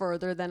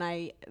further than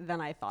I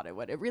thought it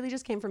would. It really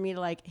just came from me to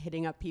like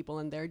hitting up people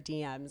in their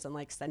DMs and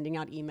like sending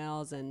out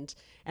emails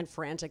and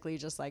frantically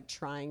just like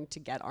trying to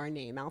get our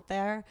name out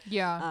there.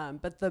 Yeah.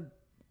 But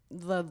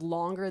the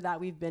longer that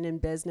we've been in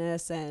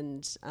business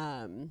and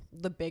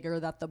the bigger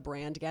that the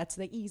brand gets,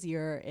 the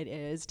easier it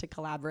is to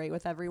collaborate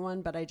with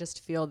everyone. But I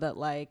just feel that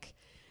like,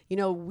 you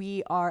know,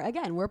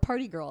 we're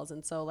party girls.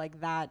 And so like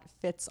that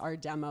fits our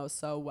demo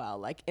so well.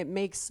 Like it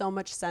makes so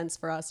much sense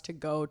for us to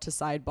go to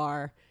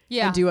Sidebar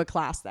and do a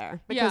class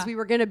there because we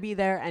were going to be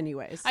there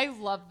anyways. I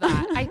love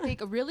that. I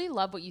really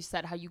love what you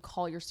said, how you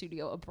call your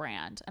studio a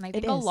brand. And I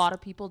think a lot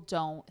of people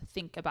don't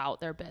think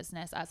about their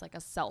business as like a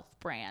self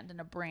brand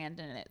and a brand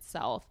in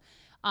itself.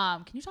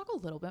 Can you talk a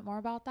little bit more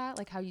about that?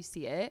 Like how you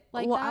see it?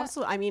 Like, well,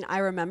 absolutely. I mean, I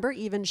remember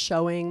even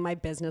showing my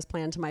business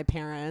plan to my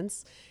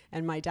parents,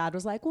 and my dad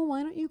was like, well,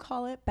 why don't you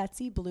call it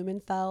Betsy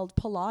Blumenfeld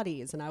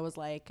Pilates? And I was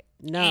like,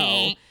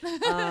 no.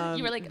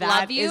 You were like,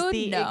 that love you? Is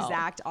the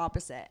exact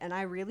opposite. And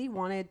I really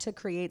wanted to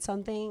create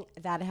something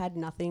that had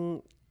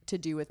nothing to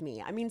do with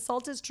me. I mean,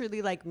 Salt is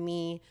truly like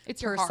me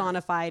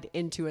personified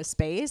into a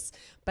space,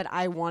 but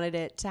I wanted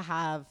it to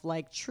have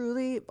like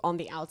truly on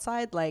the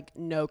outside, like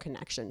no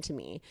connection to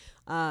me.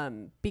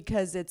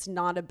 Because it's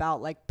not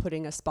about like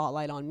putting a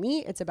spotlight on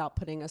me. It's about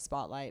putting a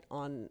spotlight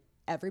on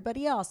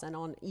everybody else and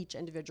on each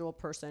individual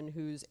person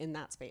who's in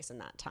that space in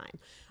that time.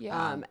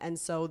 Yeah. And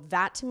so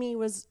that to me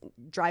was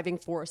driving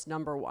force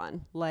number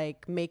one,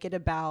 like make it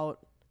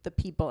about the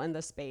people in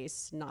the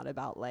space, not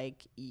about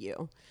like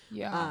you.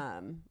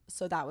 Yeah.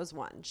 So that was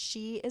one.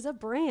 She is a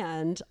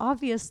brand,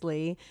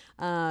 obviously.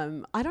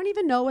 I don't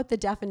even know what the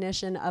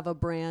definition of a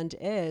brand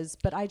is,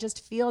 but I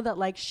just feel that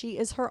like she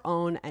is her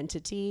own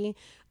entity.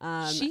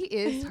 She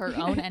is her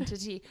own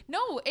entity.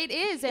 No, it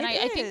is. And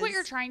I think what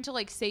you're trying to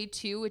like say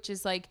too, which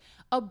is like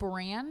a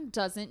brand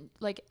doesn't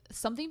like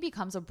something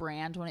becomes a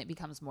brand when it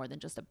becomes more than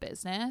just a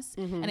business.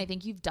 Mm-hmm. And I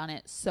think you've done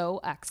it so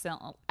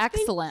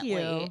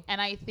excellently.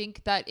 And I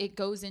think that it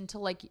goes into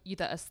like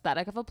the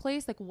aesthetic of a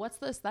place. Like what's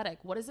the aesthetic?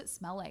 What does it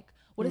smell like?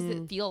 What does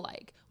it feel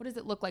like? What does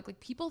it look like? Like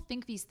people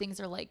think these things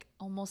are like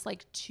almost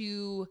like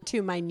too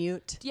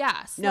minute.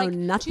 Yes. No, like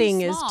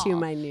nothing is too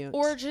minute.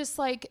 Or just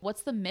like,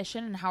 what's the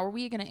mission and how are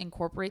we going to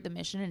incorporate the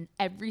mission in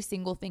every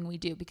single thing we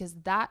do? Because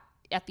that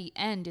at the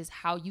end is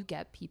how you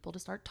get people to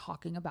start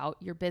talking about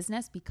your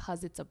business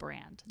because it's a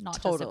brand,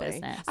 not just a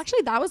business.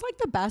 Actually, that was like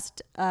the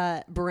best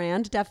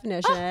brand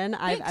definition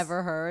I've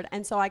ever heard.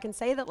 And so I can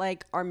say that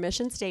like our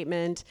mission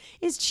statement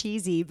is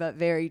cheesy, but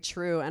very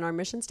true. And our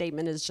mission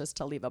statement is just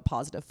to leave a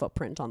positive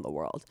footprint on the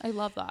world. I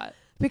love that.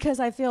 Because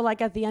I feel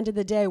like at the end of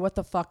the day, what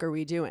the fuck are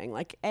we doing?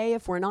 Like,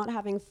 if we're not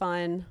having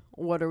fun,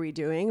 what are we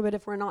doing? But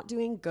if we're not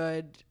doing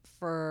good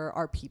for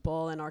our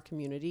people and our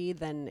community,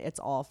 then it's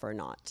all for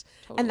naught.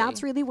 Totally. And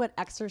that's really what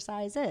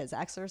exercise is.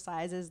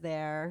 Exercise is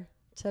there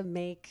to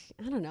make,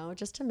 I don't know,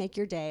 just to make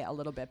your day a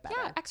little bit better.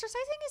 Yeah,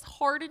 exercising is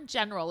hard in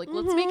general. Like,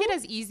 let's make it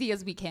as easy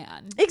as we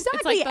can. Exactly.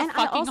 It's like the and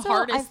fucking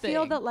hardest thing. I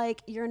feel that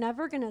like you're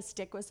never going to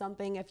stick with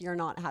something if you're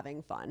not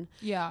having fun.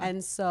 Yeah.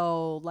 And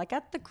so like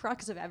at the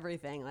crux of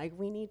everything, like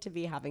we need to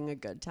be having a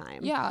good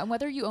time. Yeah. And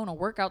whether you own a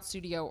workout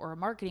studio or a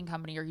marketing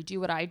company or you do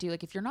what I do,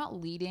 like if you're not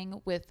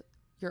leading with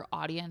your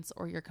audience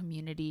or your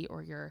community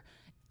or your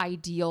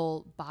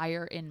ideal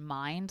buyer in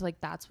mind,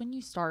 like that's when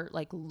you start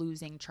like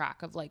losing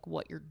track of like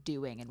what you're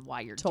doing and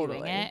why you're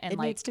doing it. And it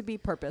like, needs to be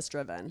purpose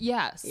driven.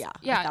 Yes. Yeah.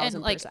 Yeah.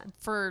 And like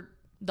for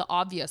the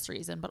obvious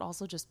reason, but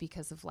also just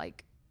because of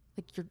like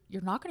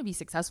you're not going to be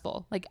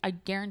successful. Like I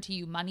guarantee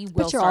you money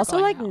will But you're also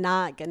like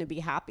not going to be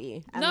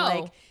happy. And no.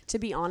 like to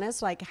be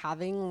honest, like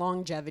having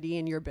longevity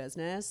in your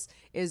business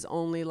is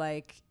only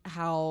like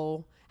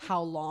how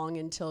long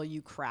until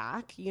you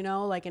crack, you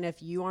know? Like, and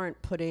if you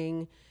aren't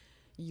putting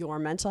your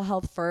mental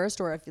health first,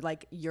 or if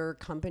like your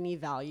company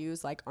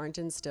values like aren't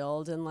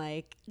instilled in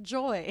like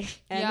joy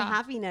and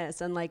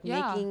happiness and like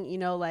making, you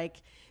know,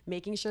 like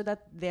making sure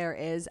that there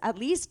is at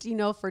least, you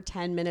know, for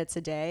 10 minutes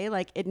a day,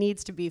 like it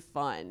needs to be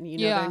fun, you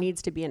know, there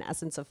needs to be an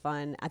essence of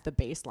fun at the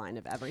baseline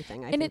of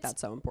everything. I think that's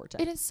so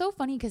important. It is so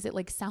funny because it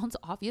like sounds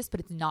obvious, but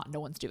it's not.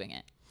 No one's doing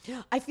it.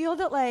 I feel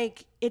that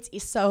like it's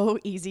so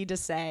easy to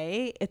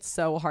say, it's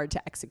so hard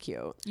to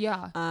execute.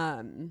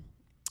 Yeah.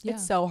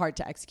 It's so hard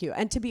to execute.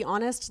 And to be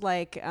honest,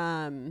 like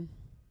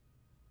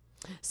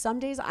some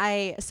days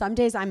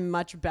I'm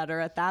much better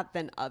at that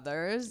than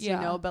others, you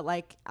know, but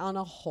like on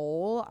a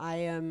whole,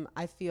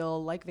 I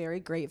feel like very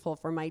grateful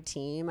for my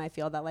team. I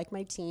feel that like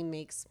my team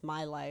makes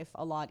my life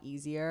a lot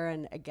easier.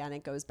 And again,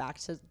 it goes back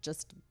to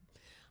just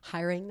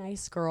hiring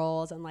nice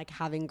girls and like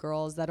having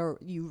girls that are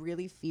you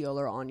really feel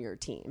are on your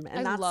team. And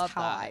I that's love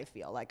how that. I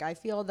feel. Like I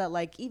feel that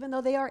like even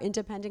though they are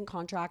independent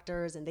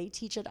contractors and they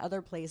teach at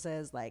other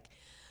places, like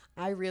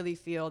I really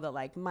feel that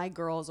like my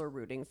girls are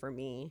rooting for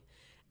me.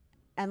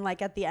 And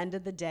like at the end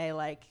of the day,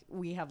 like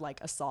we have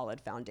like a solid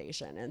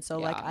foundation. And so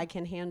like I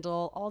can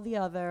handle all the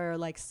other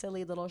like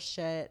silly little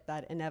shit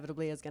that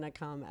inevitably is going to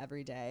come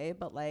every day.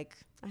 But like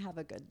I have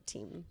a good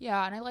team.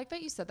 Yeah. And I like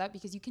that you said that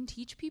because you can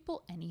teach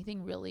people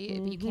anything really.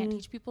 If you can't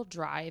teach people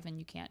drive and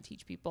you can't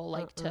teach people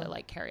like to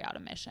like carry out a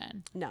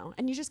mission. No.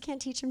 And you just can't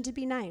teach them to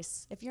be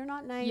nice. If you're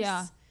not nice,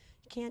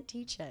 you can't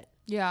teach it.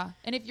 Yeah.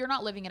 And if you're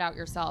not living it out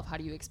yourself, how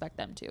do you expect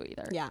them to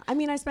either? Yeah. I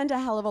mean, I spend a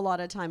hell of a lot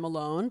of time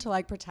alone to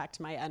like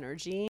protect my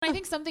energy. I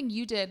think something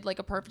you did, like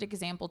a perfect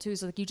example too,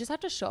 so like you just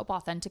have to show up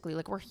authentically.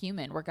 Like we're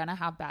human. We're going to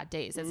have bad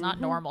days. It's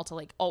not normal to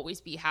like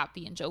always be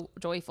happy and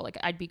joyful. Like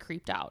I'd be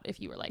creeped out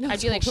if you were like,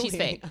 I'd be like, she's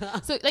fake.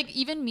 So like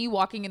even me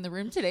walking in the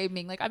room today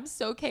being like, I'm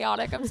so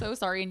chaotic. I'm so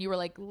sorry. And you were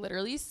like,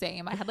 literally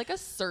same. I had like a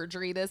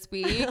surgery this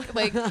week.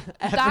 Like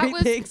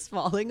everything's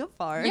falling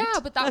apart. Yeah.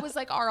 But that was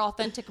like our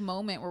authentic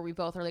moment where we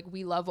both are like,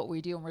 we love what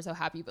we do and we're so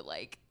happy. But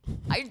like,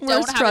 I we're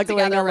don't have it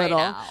together a little.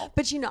 right now.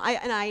 But you know,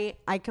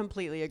 I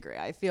completely agree.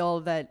 I feel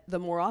that the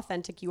more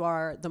authentic you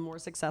are, the more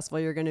successful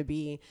you're going to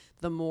be,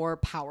 the more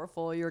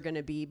powerful you're going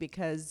to be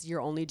because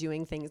you're only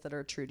doing things that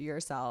are true to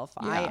yourself.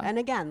 Yeah. And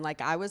again,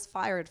 like I was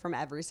fired from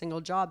every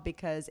single job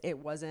because it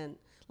wasn't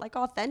like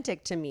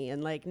authentic to me.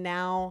 And like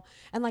now,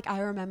 and like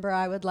I remember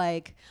I would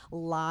like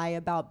lie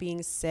about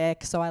being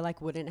sick so I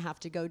like wouldn't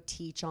have to go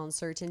teach on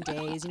certain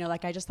days, you know,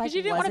 like I just like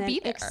you didn't wasn't wanna be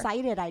there.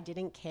 excited. I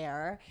didn't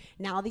care.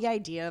 Now the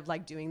idea of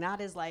like doing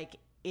that is like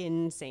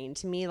insane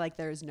to me. Like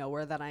there's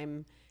nowhere that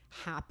I'm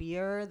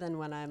happier than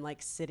when I'm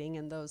like sitting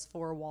in those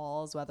four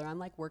walls, whether I'm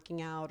like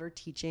working out or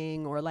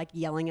teaching or like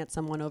yelling at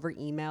someone over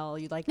email.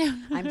 You like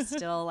I'm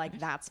still like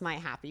that's my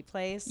happy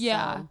place.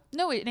 Yeah. So.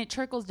 No, and it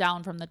trickles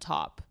down from the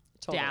top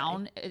Totally.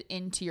 down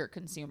into your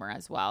consumer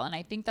as well. And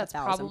I think that's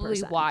 1,000%. probably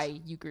why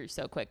you grew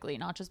so quickly,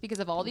 not just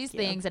because of all these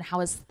things and how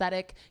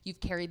aesthetic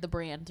you've carried the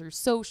brand through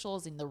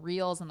socials and the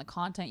reels and the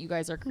content you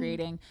guys are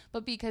creating,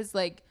 but because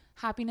like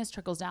happiness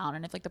trickles down.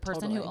 And if like the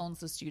person who owns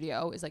the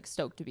studio is like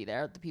stoked to be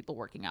there, the people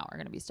working out are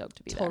going to be stoked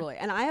to be there. Totally.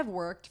 And I have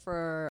worked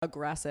for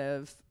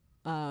aggressive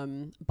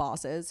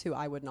bosses who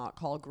I would not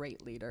call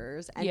great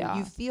leaders. And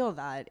you feel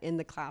that in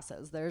the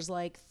classes. There's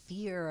like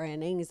fear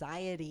and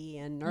anxiety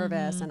and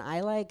nervous. And I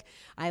like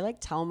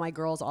tell my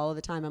girls all of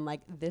the time, I'm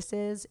like, this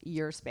is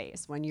your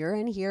space. When you're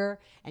in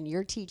here and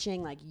you're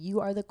teaching, like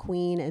you are the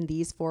queen in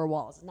these four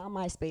walls. It's not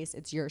my space,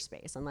 it's your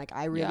space. And like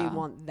I really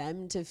want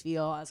them to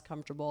feel as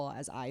comfortable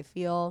as I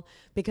feel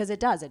because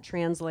it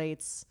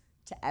translates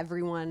to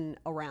everyone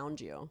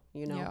around you,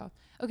 you know? Yeah.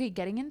 Okay,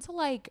 getting into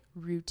like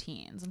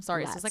routines. I'm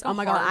sorry, Yes. it's just like oh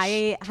my god,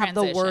 I have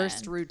the transition.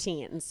 worst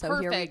routines. So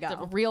Perfect. here we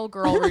go. The real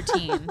girl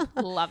routine.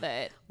 Love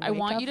it. I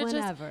want you to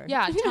whenever.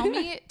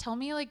 tell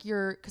me like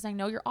because I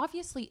know you're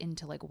obviously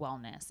into like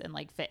wellness and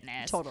like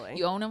fitness. Totally.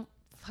 You own a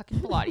fucking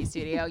Pilates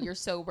studio. You're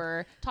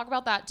sober. Talk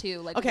about that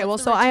too. Like, okay, well,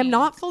 so I am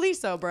not fully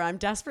sober. I'm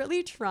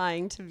desperately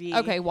trying to be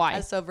why?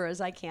 as sober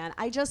as I can.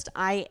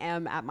 I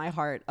am at my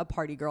heart a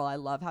party girl. I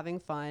love having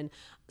fun.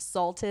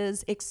 Salt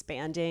is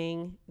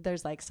expanding.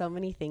 There's like so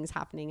many things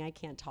happening I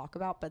can't talk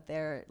about, but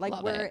they're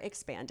like we're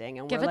expanding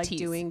and we're like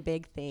doing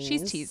big things.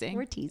 She's teasing.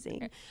 We're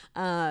teasing.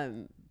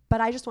 But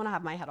I just want to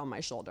have my head on my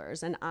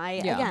shoulders. And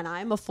again,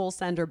 I'm a full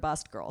send or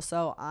bust girl.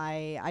 So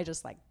I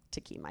just like to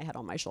keep my head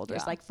on my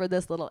shoulders, like for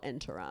this little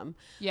interim.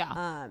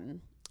 Yeah.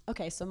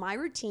 Okay. So my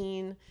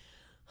routine,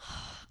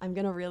 I'm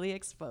going to really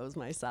expose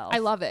myself. I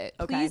love it.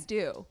 Okay. Please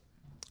do.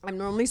 I'm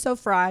normally so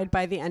fried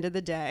by the end of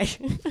the day.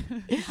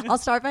 I'll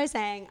start by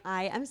saying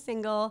I am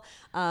single.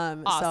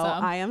 Awesome.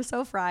 So I am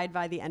so fried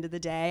by the end of the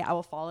day. I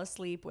will fall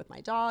asleep with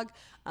my dog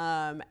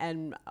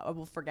and I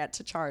will forget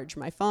to charge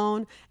my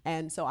phone.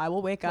 And so I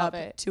will wake up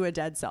to a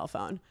dead cell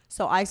phone.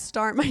 So I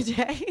start my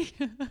day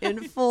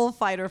in full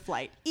fight or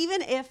flight.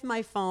 Even if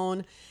my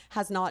phone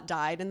has not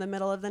died in the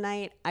middle of the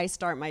night, I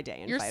start my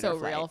day in fight or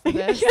flight. You're so real for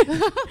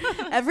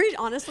this.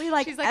 Honestly,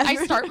 like she's like,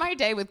 I start my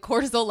day with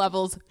cortisol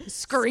levels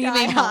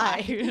screaming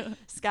high.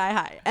 Sky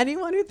high.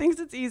 Anyone who thinks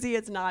it's easy,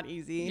 it's not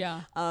easy.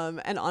 Yeah.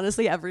 And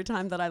honestly, every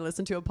time that I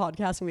listen to a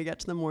podcast and we get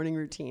to the morning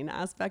routine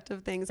aspect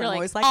of things, I'm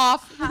always like,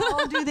 off.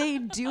 How do they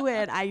do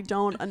it? I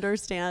don't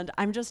understand.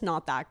 I'm just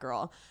not that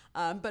girl.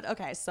 But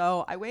okay,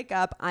 so I wake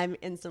up, I'm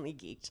instantly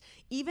geeked.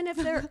 Even if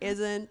there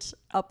isn't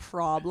a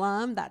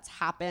problem that's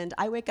happened,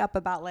 I wake up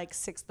about like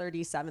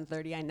 6:30,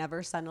 7:30. I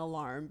never set an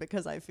alarm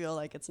because I feel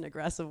like it's an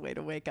aggressive way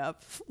to wake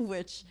up,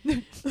 which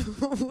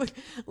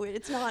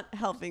it's not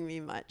helping me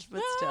much,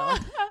 but still.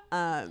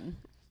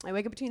 I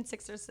wake up between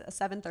 6 or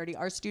 7:30.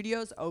 Our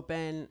studio's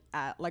open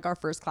at like our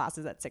first class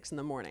is at 6 in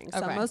the morning.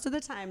 So most of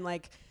the time,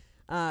 like,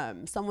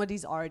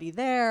 somebody's already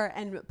there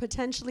and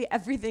potentially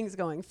everything's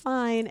going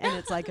fine and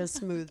it's like a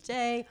smooth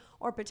day,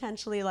 or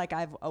potentially like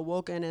I've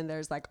awoken and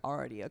there's like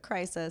already a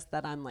crisis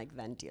that I'm like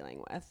then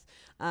dealing with.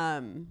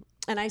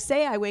 And I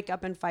say I wake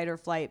up in fight or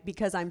flight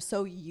because I'm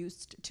so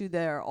used to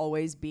there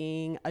always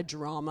being a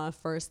drama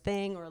first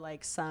thing or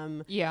like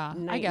some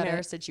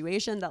nightmare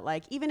situation that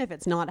like, even if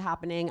it's not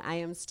happening, I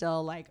am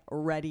still like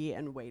ready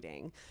and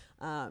waiting.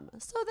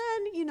 So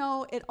then, you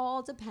know, it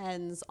all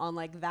depends on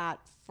like that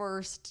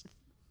first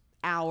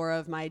hour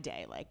of my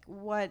day.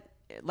 What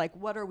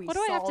are we solving? What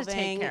do I have to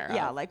take care of?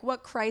 Yeah, like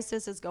what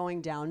crisis is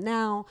going down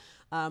now?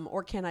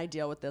 Or can I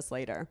deal with this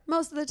later?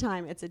 Most of the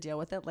time it's a deal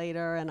with it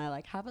later, and I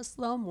like have a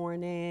slow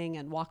morning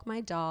and walk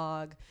my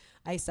dog.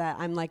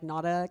 I'm like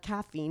not a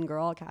caffeine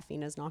girl.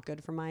 Caffeine is not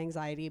good for my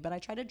anxiety, but I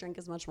try to drink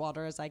as much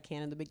water as I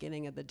can in the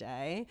beginning of the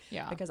day.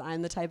 Yeah. Because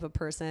I'm the type of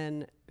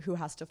person who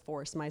has to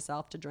force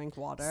myself to drink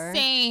water.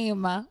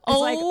 Same. It's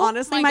like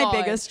honestly my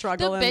biggest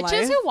struggle in life. The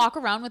bitches who walk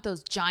around with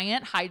those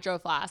giant hydro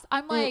flasks.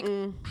 I'm like,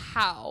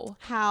 how?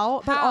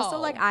 But also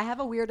like I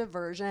have a weird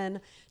aversion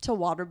to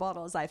water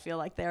bottles. I feel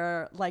like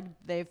they're like,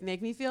 they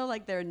make me feel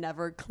like they're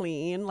never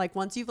clean. Like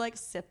once you've like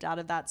sipped out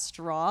of that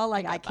straw,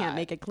 like I can't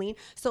make it clean.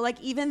 So like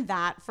even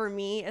that for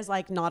me is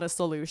like not a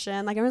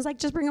solution. Like I was like,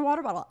 just bring a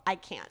water bottle. I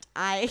can't.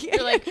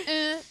 You're like,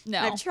 no.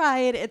 I've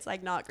tried. It's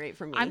like not great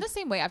for me. I'm the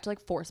same way. I have to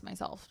like force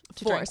myself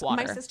to drink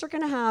water. My sister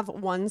can have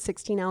one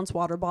 16-ounce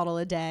water bottle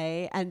a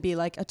day and be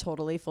like a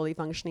totally fully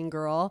functioning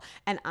girl.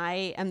 And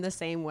I am the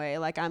same way.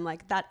 Like I'm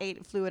like that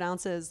 8 fluid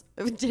ounces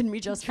did me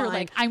just fine.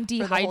 Like I'm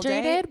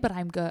dehydrated, but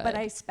I'm good. But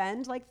I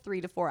spend like 3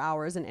 to 4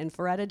 hours in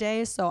infrared a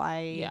day. So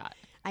I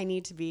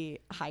need to be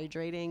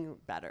hydrating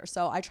better.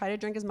 So I try to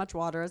drink as much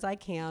water as I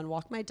can,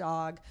 walk my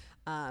dog.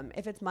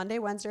 If it's Monday,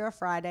 Wednesday, or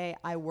Friday,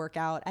 I work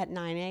out at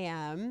 9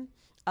 a.m.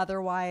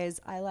 Otherwise,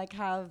 I like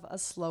have a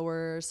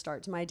slower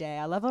start to my day.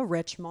 I love a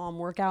rich mom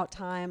workout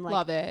time. Like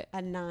love it.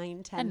 At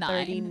 9,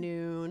 10:30,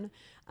 noon.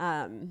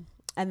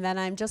 And then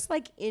I'm just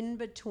like in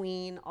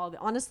between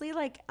honestly,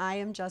 like I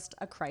am just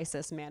a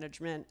crisis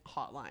management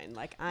hotline.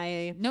 Like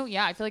I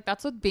feel like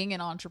that's what being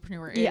an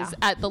entrepreneur is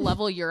at the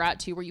level you're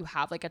at too, where you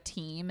have like a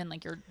team and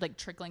like you're like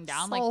trickling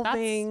down,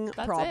 solving like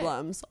that's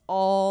problems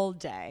all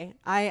day.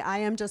 I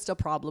am just a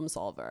problem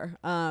solver.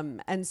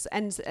 And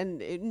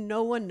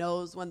no one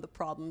knows when the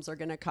problems are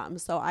going to come.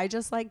 So I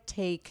just like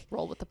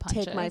roll with the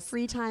punches, take my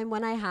free time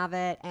when I have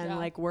it and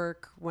like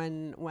work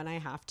when I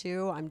have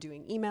to. I'm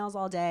doing emails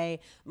all day.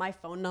 My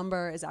phone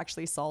number is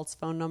actually Salt's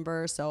phone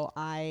number, so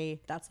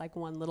that's like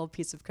one little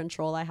piece of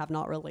control I have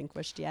not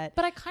relinquished yet.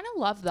 But I kind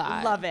of love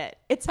that. Love it.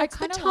 It sets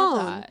the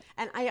tone.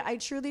 And I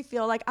truly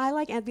feel like I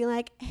like being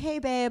like, hey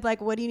babe,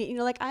 like what do you need? You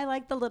know, like I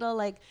like the little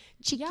like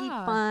cheeky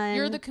fun.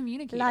 You're the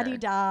communicator.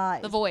 La-di-da.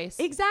 The voice.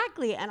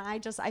 Exactly. And I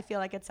feel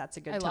like it sets a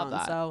good tone.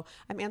 So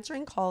I'm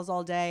answering calls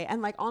all day,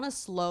 and like on a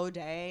slow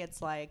day,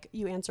 it's like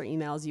you answer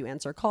emails, you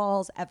answer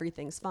calls,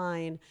 everything's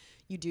fine.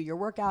 You do your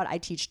workout. I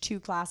teach 2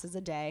 classes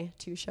a day,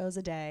 2 shows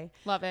a day.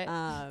 Love it.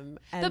 And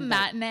the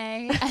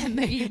matinee and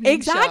the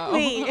evening show.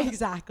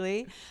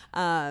 Exactly.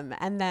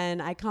 And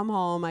then I come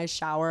home, I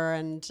shower,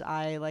 and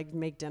I like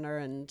make dinner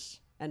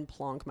and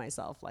plonk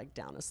myself like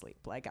down asleep.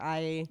 Like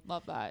I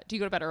love that. Do you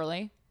go to bed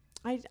early?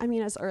 I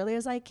mean, as early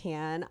as I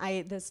can.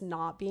 This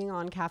not being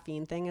on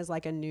caffeine thing is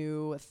like a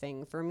new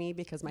thing for me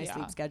because my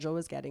sleep schedule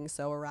was getting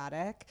so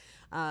erratic.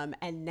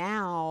 And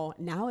now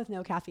with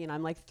no caffeine,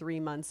 I'm like 3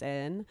 months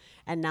in,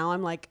 and now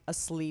I'm like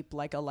asleep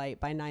like a light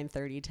by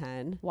 9:30,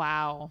 10.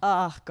 Wow.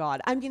 Oh God.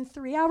 I mean,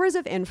 3 hours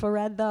of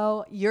infrared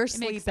though. You're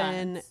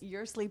sleeping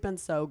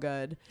so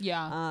good.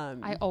 Yeah.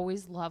 I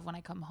always love when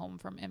I come home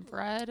from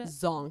infrared.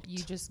 Zonked. You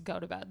just go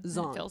to bed.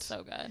 Zonked. It feels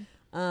so good.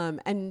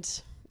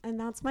 And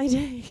that's my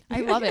day.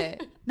 I love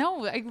it.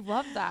 No, I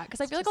love that.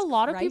 Because I feel like a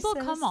lot of people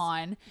come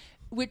on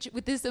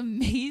with this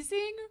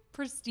amazing,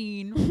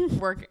 pristine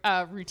work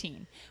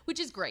routine, which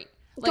is great.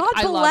 Like,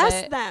 God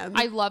bless them.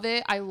 I love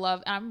it.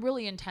 I'm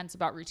really intense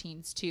about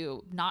routines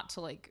too. Not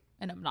to like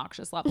an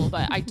obnoxious level,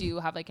 but I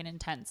do have like an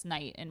intense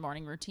night and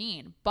morning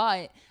routine.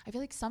 But I feel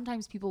like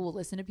sometimes people will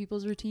listen to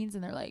people's routines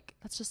and they're like,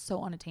 that's just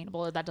so unattainable,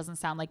 or that doesn't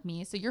sound like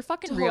me. So you're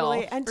fucking real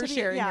and for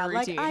sharing your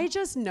routine. Like I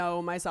just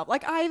know myself.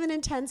 Like I have an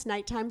intense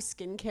nighttime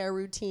skincare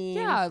routine.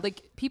 Yeah,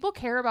 like people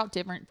care about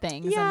different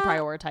things and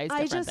prioritize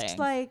different things.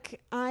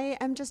 Like I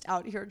am just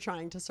out here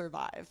trying to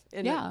survive.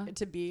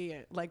 To be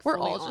like we're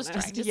fully all honest.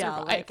 just trying to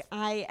survive. Like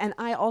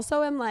I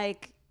also am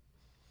like.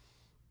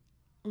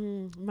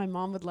 My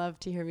mom would love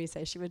to hear me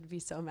say, she would be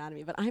so mad at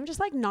me, but I'm just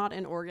like not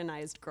an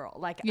organized girl.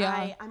 Like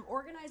I'm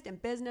organized in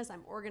business.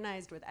 I'm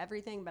organized with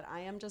everything, but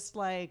I am just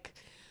like,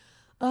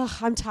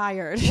 I'm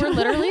tired. We're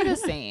literally the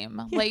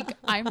same. Like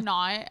I'm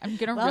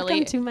gonna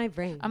Welcome to my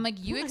brain. I'm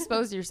like, you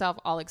expose yourself,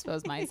 I'll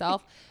expose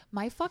myself.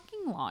 My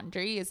fucking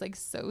laundry is like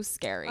so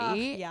scary.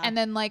 And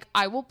then like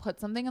I will put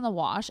something in the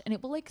wash and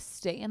it will like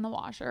stay in the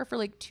washer for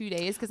like 2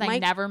 days because I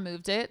never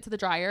moved it to the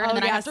dryer, and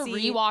then I have to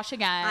rewash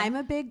again. I'm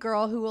a big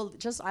girl who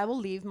I will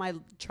leave my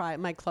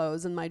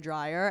clothes in my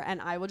dryer, and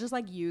I will just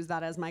like use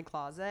that as my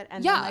closet.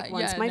 And then like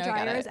once my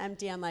dryer is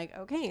empty, I'm like,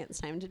 okay,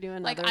 it's time to do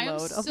another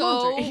load of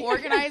laundry. I'm so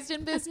organized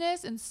in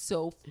business and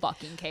so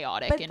fucking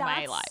chaotic in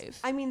my life.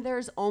 I mean,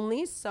 there's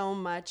only so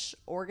much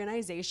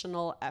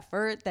organizational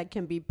effort that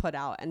can be put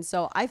out, and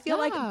so I feel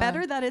like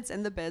better that it's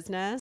in the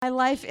business. My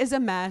life is a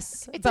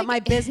mess, but my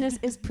business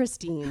is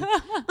pristine.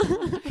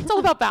 It's all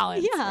about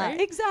balance. Yeah,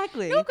 right?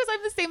 exactly. No, because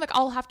I'm the same. Like,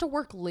 I'll have to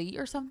work late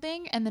or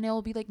something, and then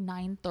it'll be like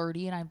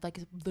 9:30, and I've like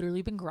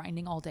literally been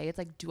grinding all day. It's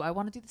like, do I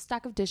want to do the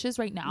stack of dishes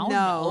right now?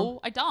 No,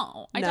 I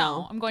don't. I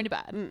don't. I'm going to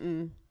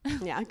bed.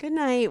 Yeah, good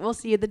night. We'll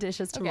see you the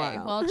dishes tomorrow.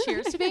 Okay, well,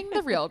 cheers to being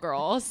the real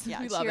girls.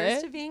 Yeah, we love cheers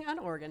it. to being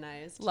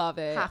unorganized. Love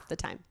it. Half the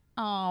time.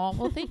 Oh,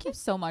 well, thank you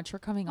so much for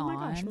coming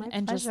on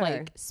and just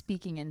like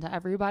speaking into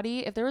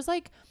everybody. If there was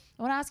like,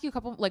 I want to ask you a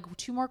couple, like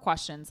 2 more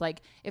questions.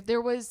 Like, if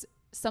there was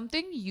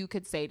something you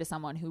could say to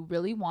someone who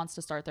really wants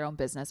to start their own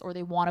business, or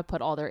they want to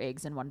put all their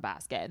eggs in one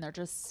basket and they're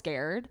just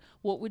scared,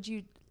 what would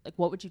you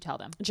tell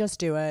them? Just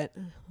do it.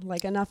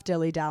 Like, enough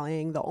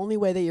dilly-dallying. The only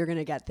way that you're going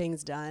to get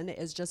things done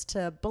is just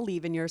to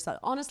believe in yourself.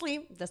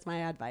 Honestly, that's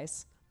my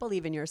advice.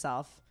 Believe in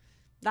yourself.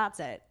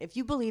 That's it. If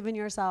you believe in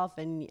yourself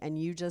and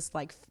you just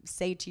like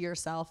say to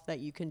yourself that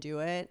you can do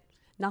it,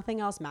 nothing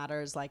else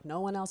matters. Like,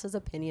 no one else's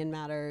opinion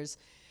matters.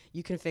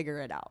 You can figure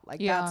it out. Like,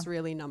 that's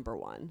really number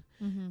one.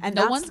 And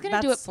no one's going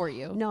to do it for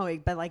you. No,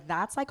 but like,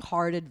 that's like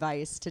hard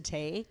advice to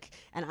take.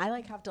 And I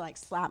like have to like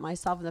slap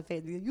myself in the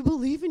face. You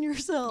believe in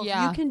yourself.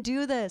 Yeah. You can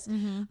do this.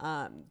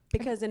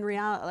 Because in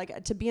reality,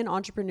 like, to be an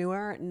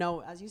entrepreneur,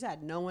 no, as you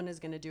said, no one is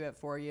going to do it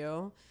for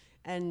you.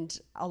 And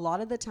a lot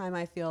of the time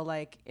I feel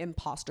like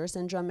imposter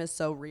syndrome is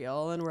so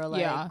real, and we're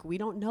like, we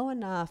don't know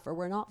enough, or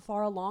we're not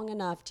far along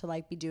enough to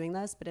like be doing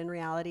this. But in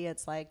reality,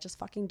 it's like, just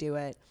fucking do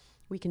it.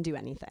 We can do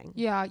anything.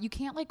 Yeah. You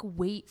can't like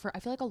wait for, I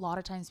feel like a lot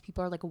of times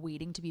people are like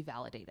waiting to be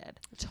validated.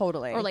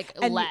 Totally. Or like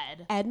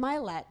led. Ed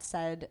Milet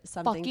said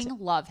something. Fucking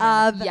love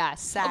him.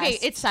 Yes. Okay.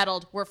 It's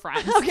settled. We're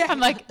friends. Okay. I'm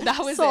like,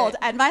 that was sold. It.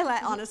 Ed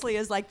Milet honestly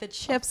is like the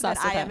chips that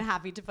I am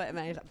happy to put in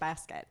my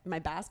basket. My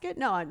basket?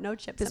 No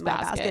chips in my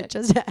basket.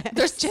 Just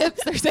there's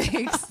chips. There's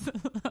eggs.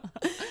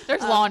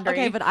 There's laundry.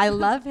 Okay. But I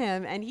love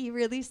him. And he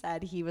really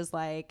said, he was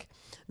like,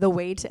 the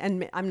way to,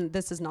 and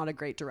this is not a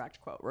great direct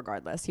quote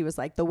regardless. He was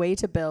like, the way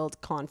to build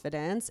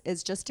confidence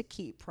is just to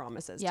keep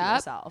promises to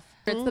yourself.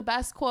 It's the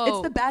best quote.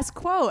 It's the best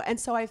quote. And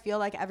so I feel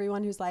like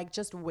everyone who's like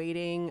just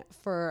waiting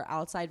for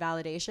outside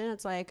validation,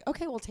 it's like,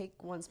 okay, we'll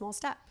take one small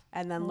step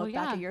and then look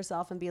back at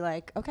yourself and be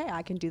like, okay,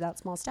 I can do that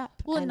small step.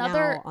 Well, and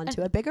now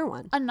onto a bigger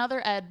one.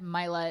 Another Ed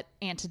Milet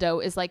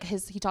antidote is like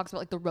he talks about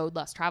like the road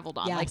less traveled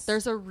on. Yes. Like,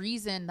 there's a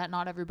reason that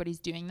not everybody's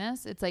doing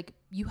this. It's like,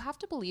 you have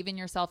to believe in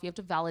yourself. You have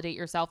to validate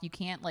yourself. You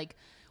can't like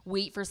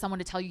wait for someone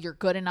to tell you you're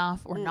good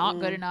enough or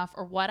not good enough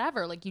or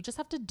whatever. Like, you just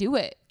have to do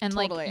it. And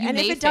like, and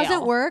if it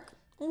doesn't work,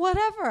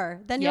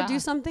 whatever, then you'll do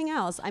something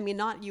else. I mean,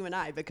 not you and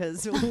I,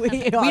 because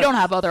we don't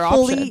have other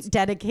fully options.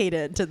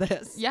 Dedicated to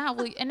this. Yeah.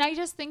 Well, and I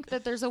just think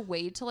that there's a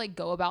way to like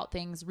go about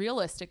things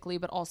realistically,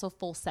 but also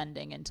full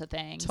sending into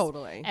things.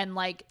 Totally. And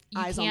like,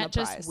 you can't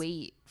just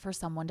wait for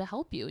someone to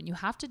help you, and you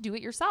have to do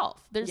it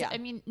yourself. I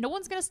mean, no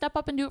one's going to step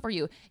up and do it for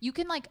you. You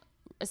can like,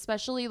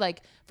 especially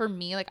like for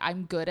me, like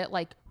I'm good at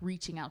like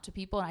reaching out to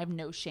people, and I have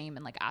no shame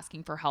in like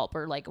asking for help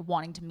or like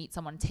wanting to meet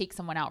someone, take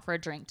someone out for a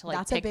drink to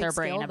like pick their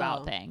brain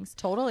about things.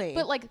 Totally.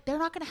 But like, they're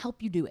not going to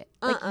help you do it.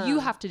 Like, you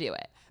have to do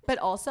it. But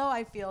also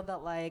I feel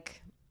that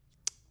like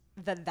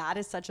that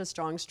is such a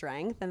strong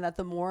strength, and that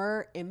the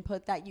more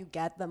input that you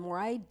get, the more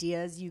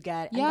ideas you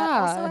get. And that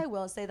also, I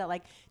will say that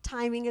like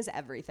timing is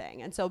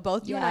everything. And so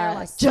both you and I are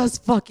like,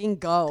 just fucking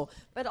go.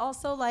 But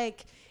also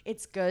like,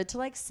 it's good to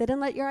like sit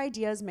and let your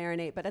ideas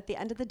marinate. But at the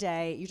end of the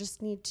day, you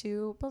just need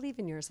to believe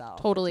in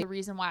yourself. Totally. The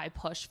reason why I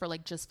push for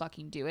like, just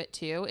fucking do it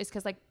too, is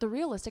because like the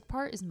realistic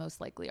part is most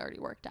likely already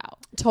worked out.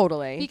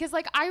 Totally. Because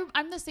like,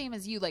 I'm the same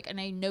as you. Like,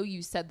 and I know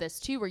you said this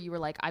too, where you were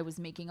like, I was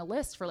making a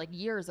list for like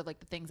years of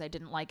like the things I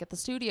didn't like at the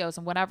studios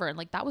and whatever. And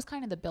like, that was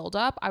kind of the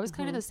buildup. I was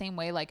kind of the same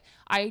way. Like,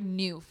 I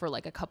knew for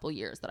like a couple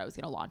years that I was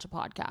going to launch a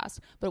podcast,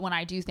 but when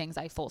I do things,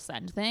 I full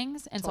send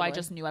things. And so I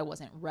just knew I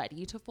wasn't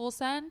ready to full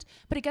send,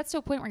 but it gets to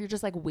a point where you're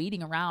just like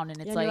waiting around,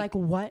 and it's like, you're like,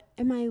 what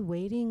am I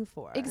waiting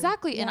for?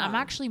 Exactly. And I'm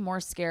actually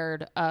more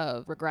scared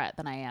of regret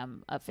than I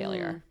am of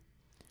failure.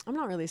 I'm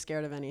not really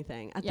scared of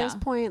anything at this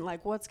point.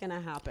 Like, what's going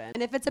to happen?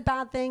 And if it's a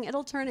bad thing,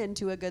 it'll turn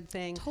into a good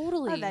thing.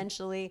 Totally.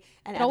 Eventually.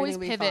 And it always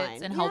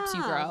pivots and helps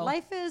you grow.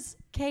 Life is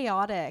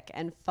chaotic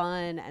and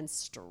fun and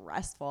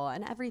stressful,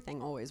 and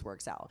everything always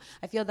works out.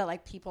 I feel that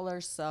like people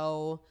are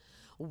so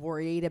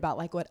worried about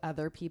like what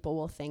other people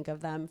will think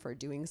of them for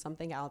doing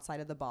something outside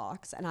of the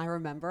box. And I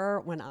remember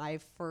when I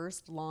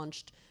first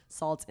launched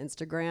Salt's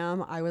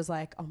Instagram, I was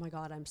like, oh my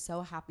God, I'm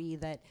so happy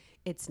that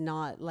it's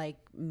not like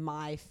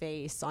my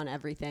face on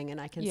everything, and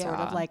I can sort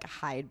of like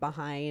hide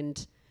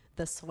behind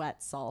the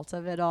sweat salt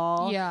of it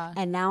all. Yeah.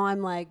 And now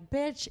I'm like,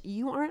 bitch,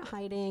 you aren't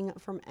hiding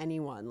from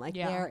anyone. Like,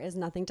 there is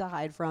nothing to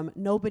hide from.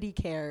 Nobody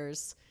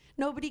cares.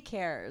 Nobody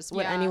cares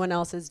what anyone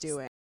else is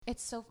doing.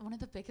 It's so, one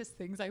of the biggest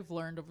things I've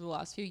learned over the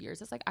last few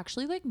years is like,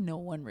 actually, like, no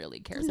one really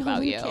cares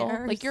about you.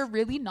 Like, you're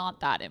really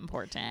not that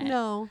important.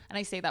 No. And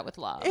I say that with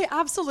love.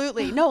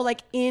 Absolutely. No,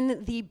 like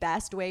in the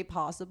best way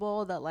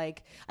possible. That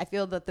like, I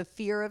feel that the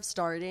fear of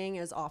starting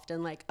is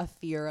often like a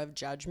fear of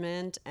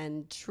judgment,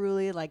 and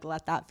truly like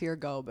let that fear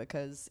go,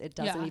 because it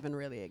doesn't even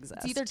really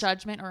exist. It's either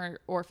judgment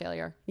or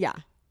failure. Yeah.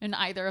 And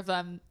either of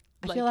them,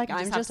 I feel like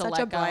I'm just such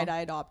a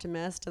bright-eyed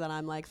optimist that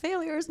I'm like,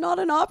 failure is not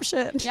an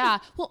option. Yeah.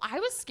 Well, I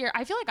was scared.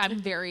 I feel like I'm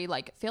very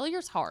like,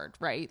 failure's hard,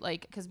 right?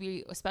 Like, because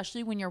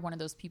especially when you're one of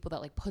those people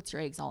that like puts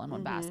your eggs all in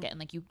one basket, and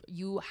like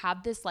you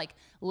have this like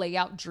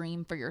layout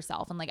dream for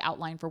yourself and like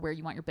outline for where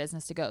you want your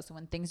business to go. So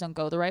when things don't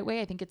go the right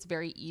way, I think it's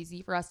very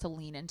easy for us to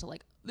lean into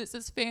like, this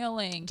is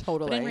failing.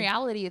 Totally. But in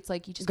reality, it's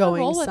like you just going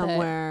roll with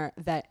somewhere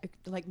that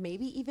like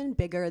maybe even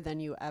bigger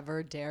than you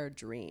ever dared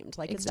dreamed.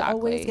 Like Exactly. It's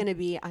always going to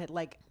be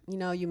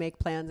you make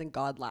plans and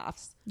God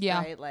laughs. Yeah.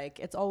 Right? Like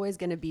it's always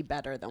going to be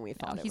better than we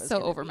thought it was. He's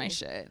so over my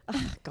shit.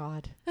 Ugh,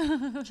 God.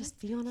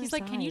 Just be on our He's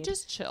like, side. can you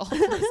just chill for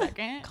a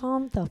second?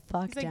 Calm the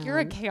fuck He's down. like, you're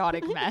a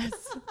chaotic mess.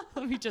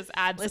 Let me just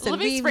add. Listen, let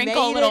me we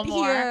sprinkle made a little it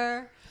more.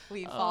 Here.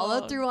 We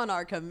followed through on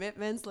our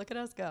commitments. Look at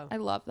us go. I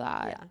love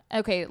that. Yeah.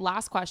 Okay,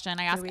 last question.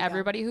 I ask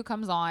everybody who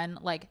comes on,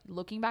 like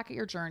looking back at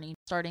your journey,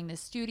 starting this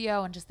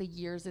studio and just the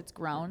years it's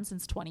grown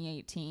since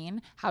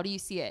 2018. How do you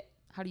see it?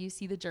 How do you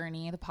see the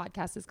journey? The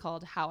podcast is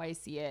called How I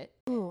See It.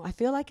 Oh, I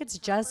feel like it's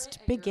just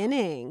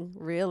beginning,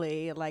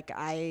 really. Like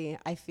I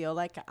feel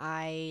like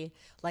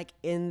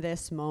in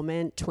this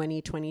moment,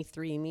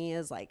 2023 me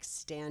is like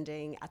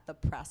standing at the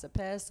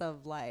precipice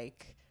of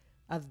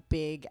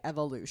big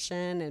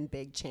evolution and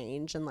big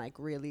change, and like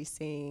really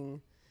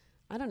seeing,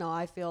 I don't know,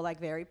 I feel like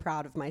very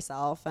proud of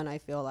myself, and I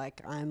feel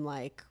like I'm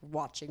like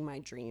watching my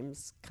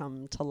dreams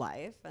come to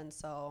life. And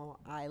so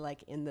I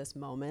like in this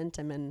moment,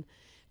 I'm in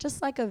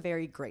just like a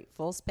very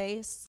grateful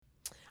space.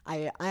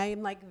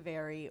 I'm like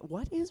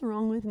what is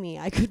wrong with me?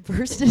 I could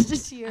burst into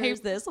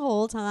tears this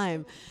whole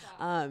time.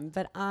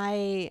 But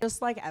I,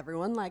 just like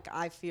everyone, like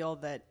I feel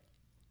that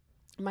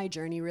my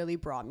journey really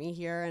brought me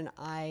here, and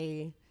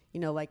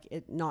like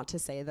it, not to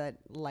say that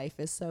life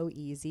is so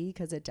easy,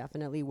 because it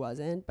definitely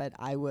wasn't, but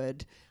I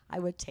would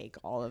take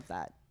all of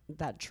that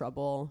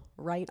trouble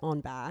right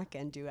on back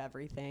and do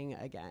everything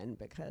again,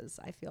 because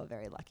I feel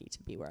very lucky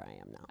to be where I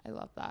am now. I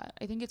love that.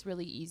 I think it's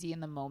really easy in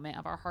the moment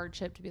of our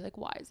hardship to be like,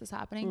 why is this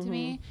happening to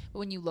me? But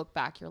when you look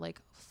back, you're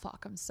like,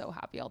 fuck, I'm so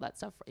happy all that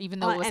stuff, even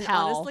though it was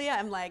hell. Honestly,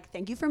 I'm like,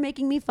 thank you for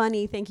making me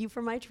funny. Thank you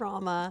for my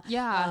trauma.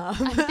 Yeah.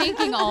 I'm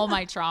thanking all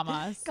my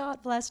traumas.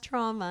 God bless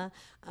trauma.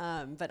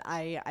 But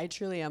I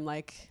truly am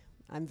like,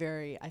 I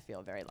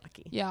feel very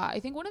lucky. Yeah.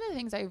 I think one of the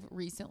things I've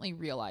recently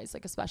realized,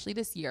 like, especially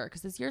this year,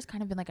 because this year's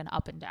kind of been like an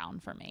up and down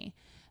for me.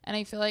 And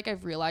I feel like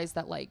I've realized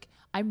that like,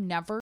 I'm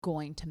never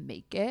going to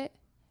make it.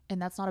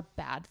 And that's not a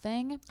bad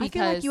thing. I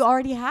feel like you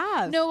already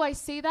have. No, I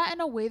say that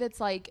in a way that's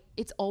like,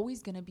 it's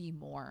always going to be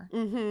more.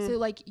 Mm-hmm. So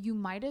like, you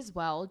might as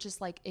well just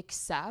like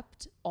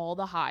accept all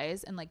the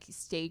highs and like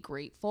stay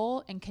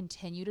grateful and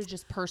continue to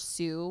just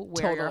pursue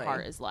where your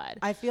heart is led.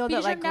 I feel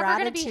that like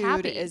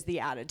gratitude is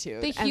the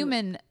attitude. The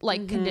human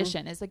like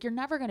condition is like, you're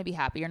never going to be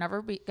happy. You're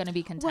never going to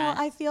be content. Well,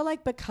 I feel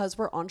like because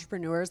we're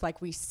entrepreneurs,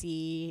 like we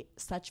see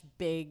such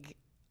big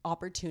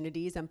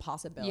opportunities and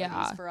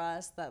possibilities for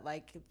us that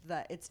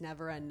it's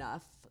never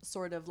enough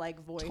sort of like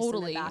voice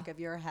in the back of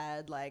your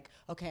head, like,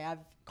 okay, I've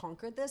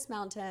conquered this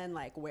mountain,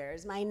 like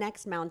where's my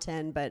next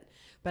mountain? But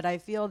I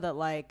feel that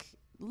like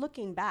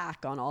looking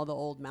back on all the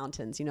old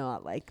mountains,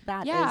 like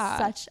that is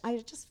such, I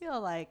just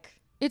feel like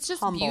it's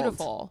just humbled.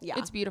 Beautiful. Yeah.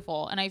 It's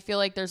beautiful. And I feel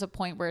like there's a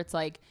point where it's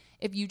like,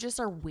 if you just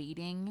are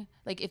waiting,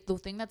 like if the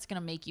thing that's going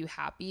to make you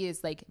happy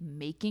is like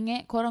making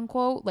it, quote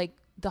unquote, like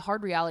the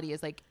hard reality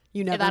is like,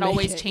 that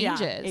always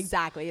changes. Yeah,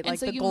 exactly. And like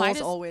so the goals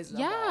always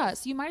evolve. Yeah.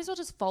 So you might as well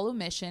just follow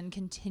mission,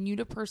 continue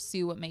to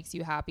pursue what makes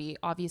you happy.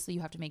 Obviously you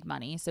have to make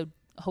money. So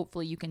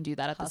hopefully you can do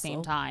that at the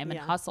same time and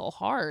hustle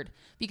hard,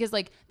 because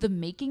like the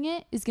making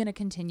it is going to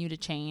continue to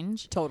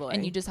change. Totally.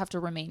 And you just have to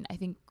remain, I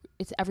think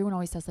everyone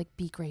always says like,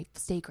 be grateful,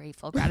 stay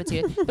grateful,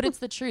 gratitude, but it's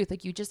the truth.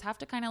 Like you just have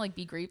to kind of like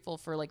be grateful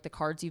for like the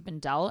cards you've been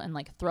dealt and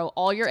like throw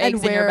all your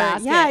eggs in your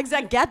basket. Yeah,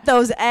 exactly. Get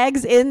those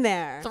eggs in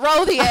there.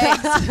 Throw the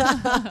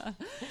eggs.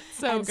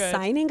 So and good.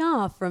 Signing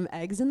off from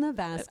Eggs in the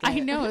Basket. I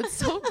know, it's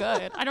so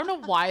good. I don't know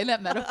why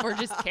that metaphor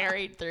just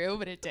carried through,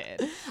 but it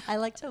did. I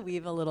like to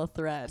weave a little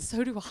thread.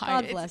 So do I.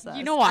 God bless us.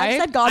 You know why? I've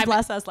said God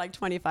bless us like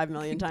 25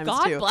 million times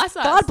God too. Bless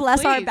us. God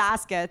bless our please.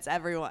 baskets,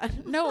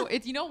 everyone. No,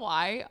 you know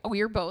why?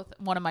 We were both,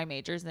 one of my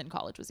majors in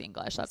college was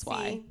English. That's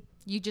why.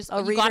 You just,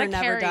 a reader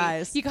never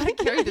dies. You got to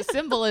carry the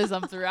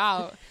symbolism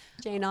throughout.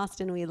 Jane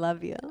Austen, we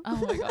love you. Oh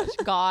my gosh.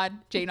 God,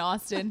 Jane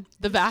Austen,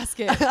 the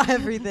basket.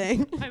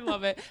 Everything. I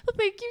love it. Well,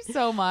 thank you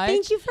so much.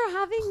 Thank you for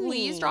having me.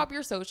 Please drop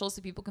your socials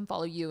so people can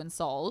follow you and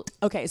Salt.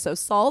 Okay, so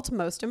Salt,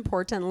 most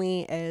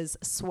importantly, is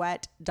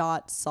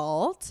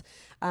sweat.salt.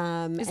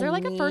 Is there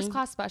like a first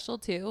class special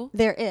too?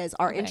 There is.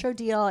 Our intro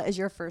deal is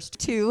your first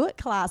 2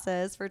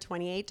 classes for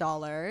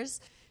 $28.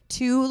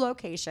 2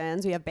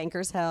 locations. We have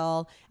Bankers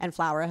Hill and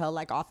Flower Hill,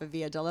 like off of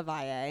Via de la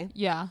Valle.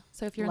 Yeah.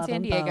 So if you're in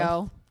San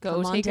Diego,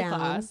 go take a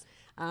class.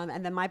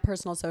 And then my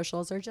personal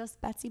socials are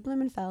just Betsy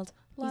Blumenfeld.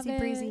 Love Easy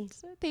breezy.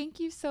 Thank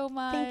you so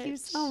much. Thank you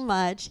so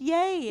much.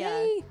 Yay.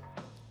 Yay.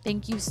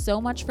 Thank you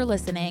so much for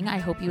listening. I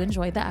hope you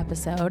enjoyed the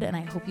episode, and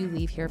I hope you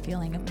leave here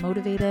feeling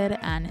motivated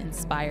and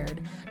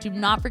inspired. Do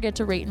not forget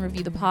to rate and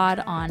review the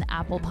pod on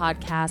Apple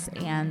Podcasts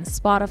and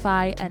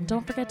Spotify, and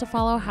don't forget to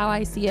follow How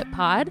I See It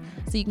Pod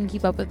so you can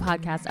keep up with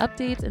podcast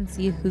updates and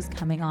see who's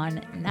coming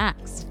on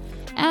next.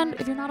 And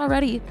if you're not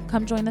already,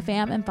 come join the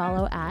fam and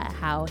follow at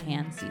How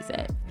Han Sees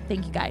It.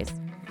 Thank you guys.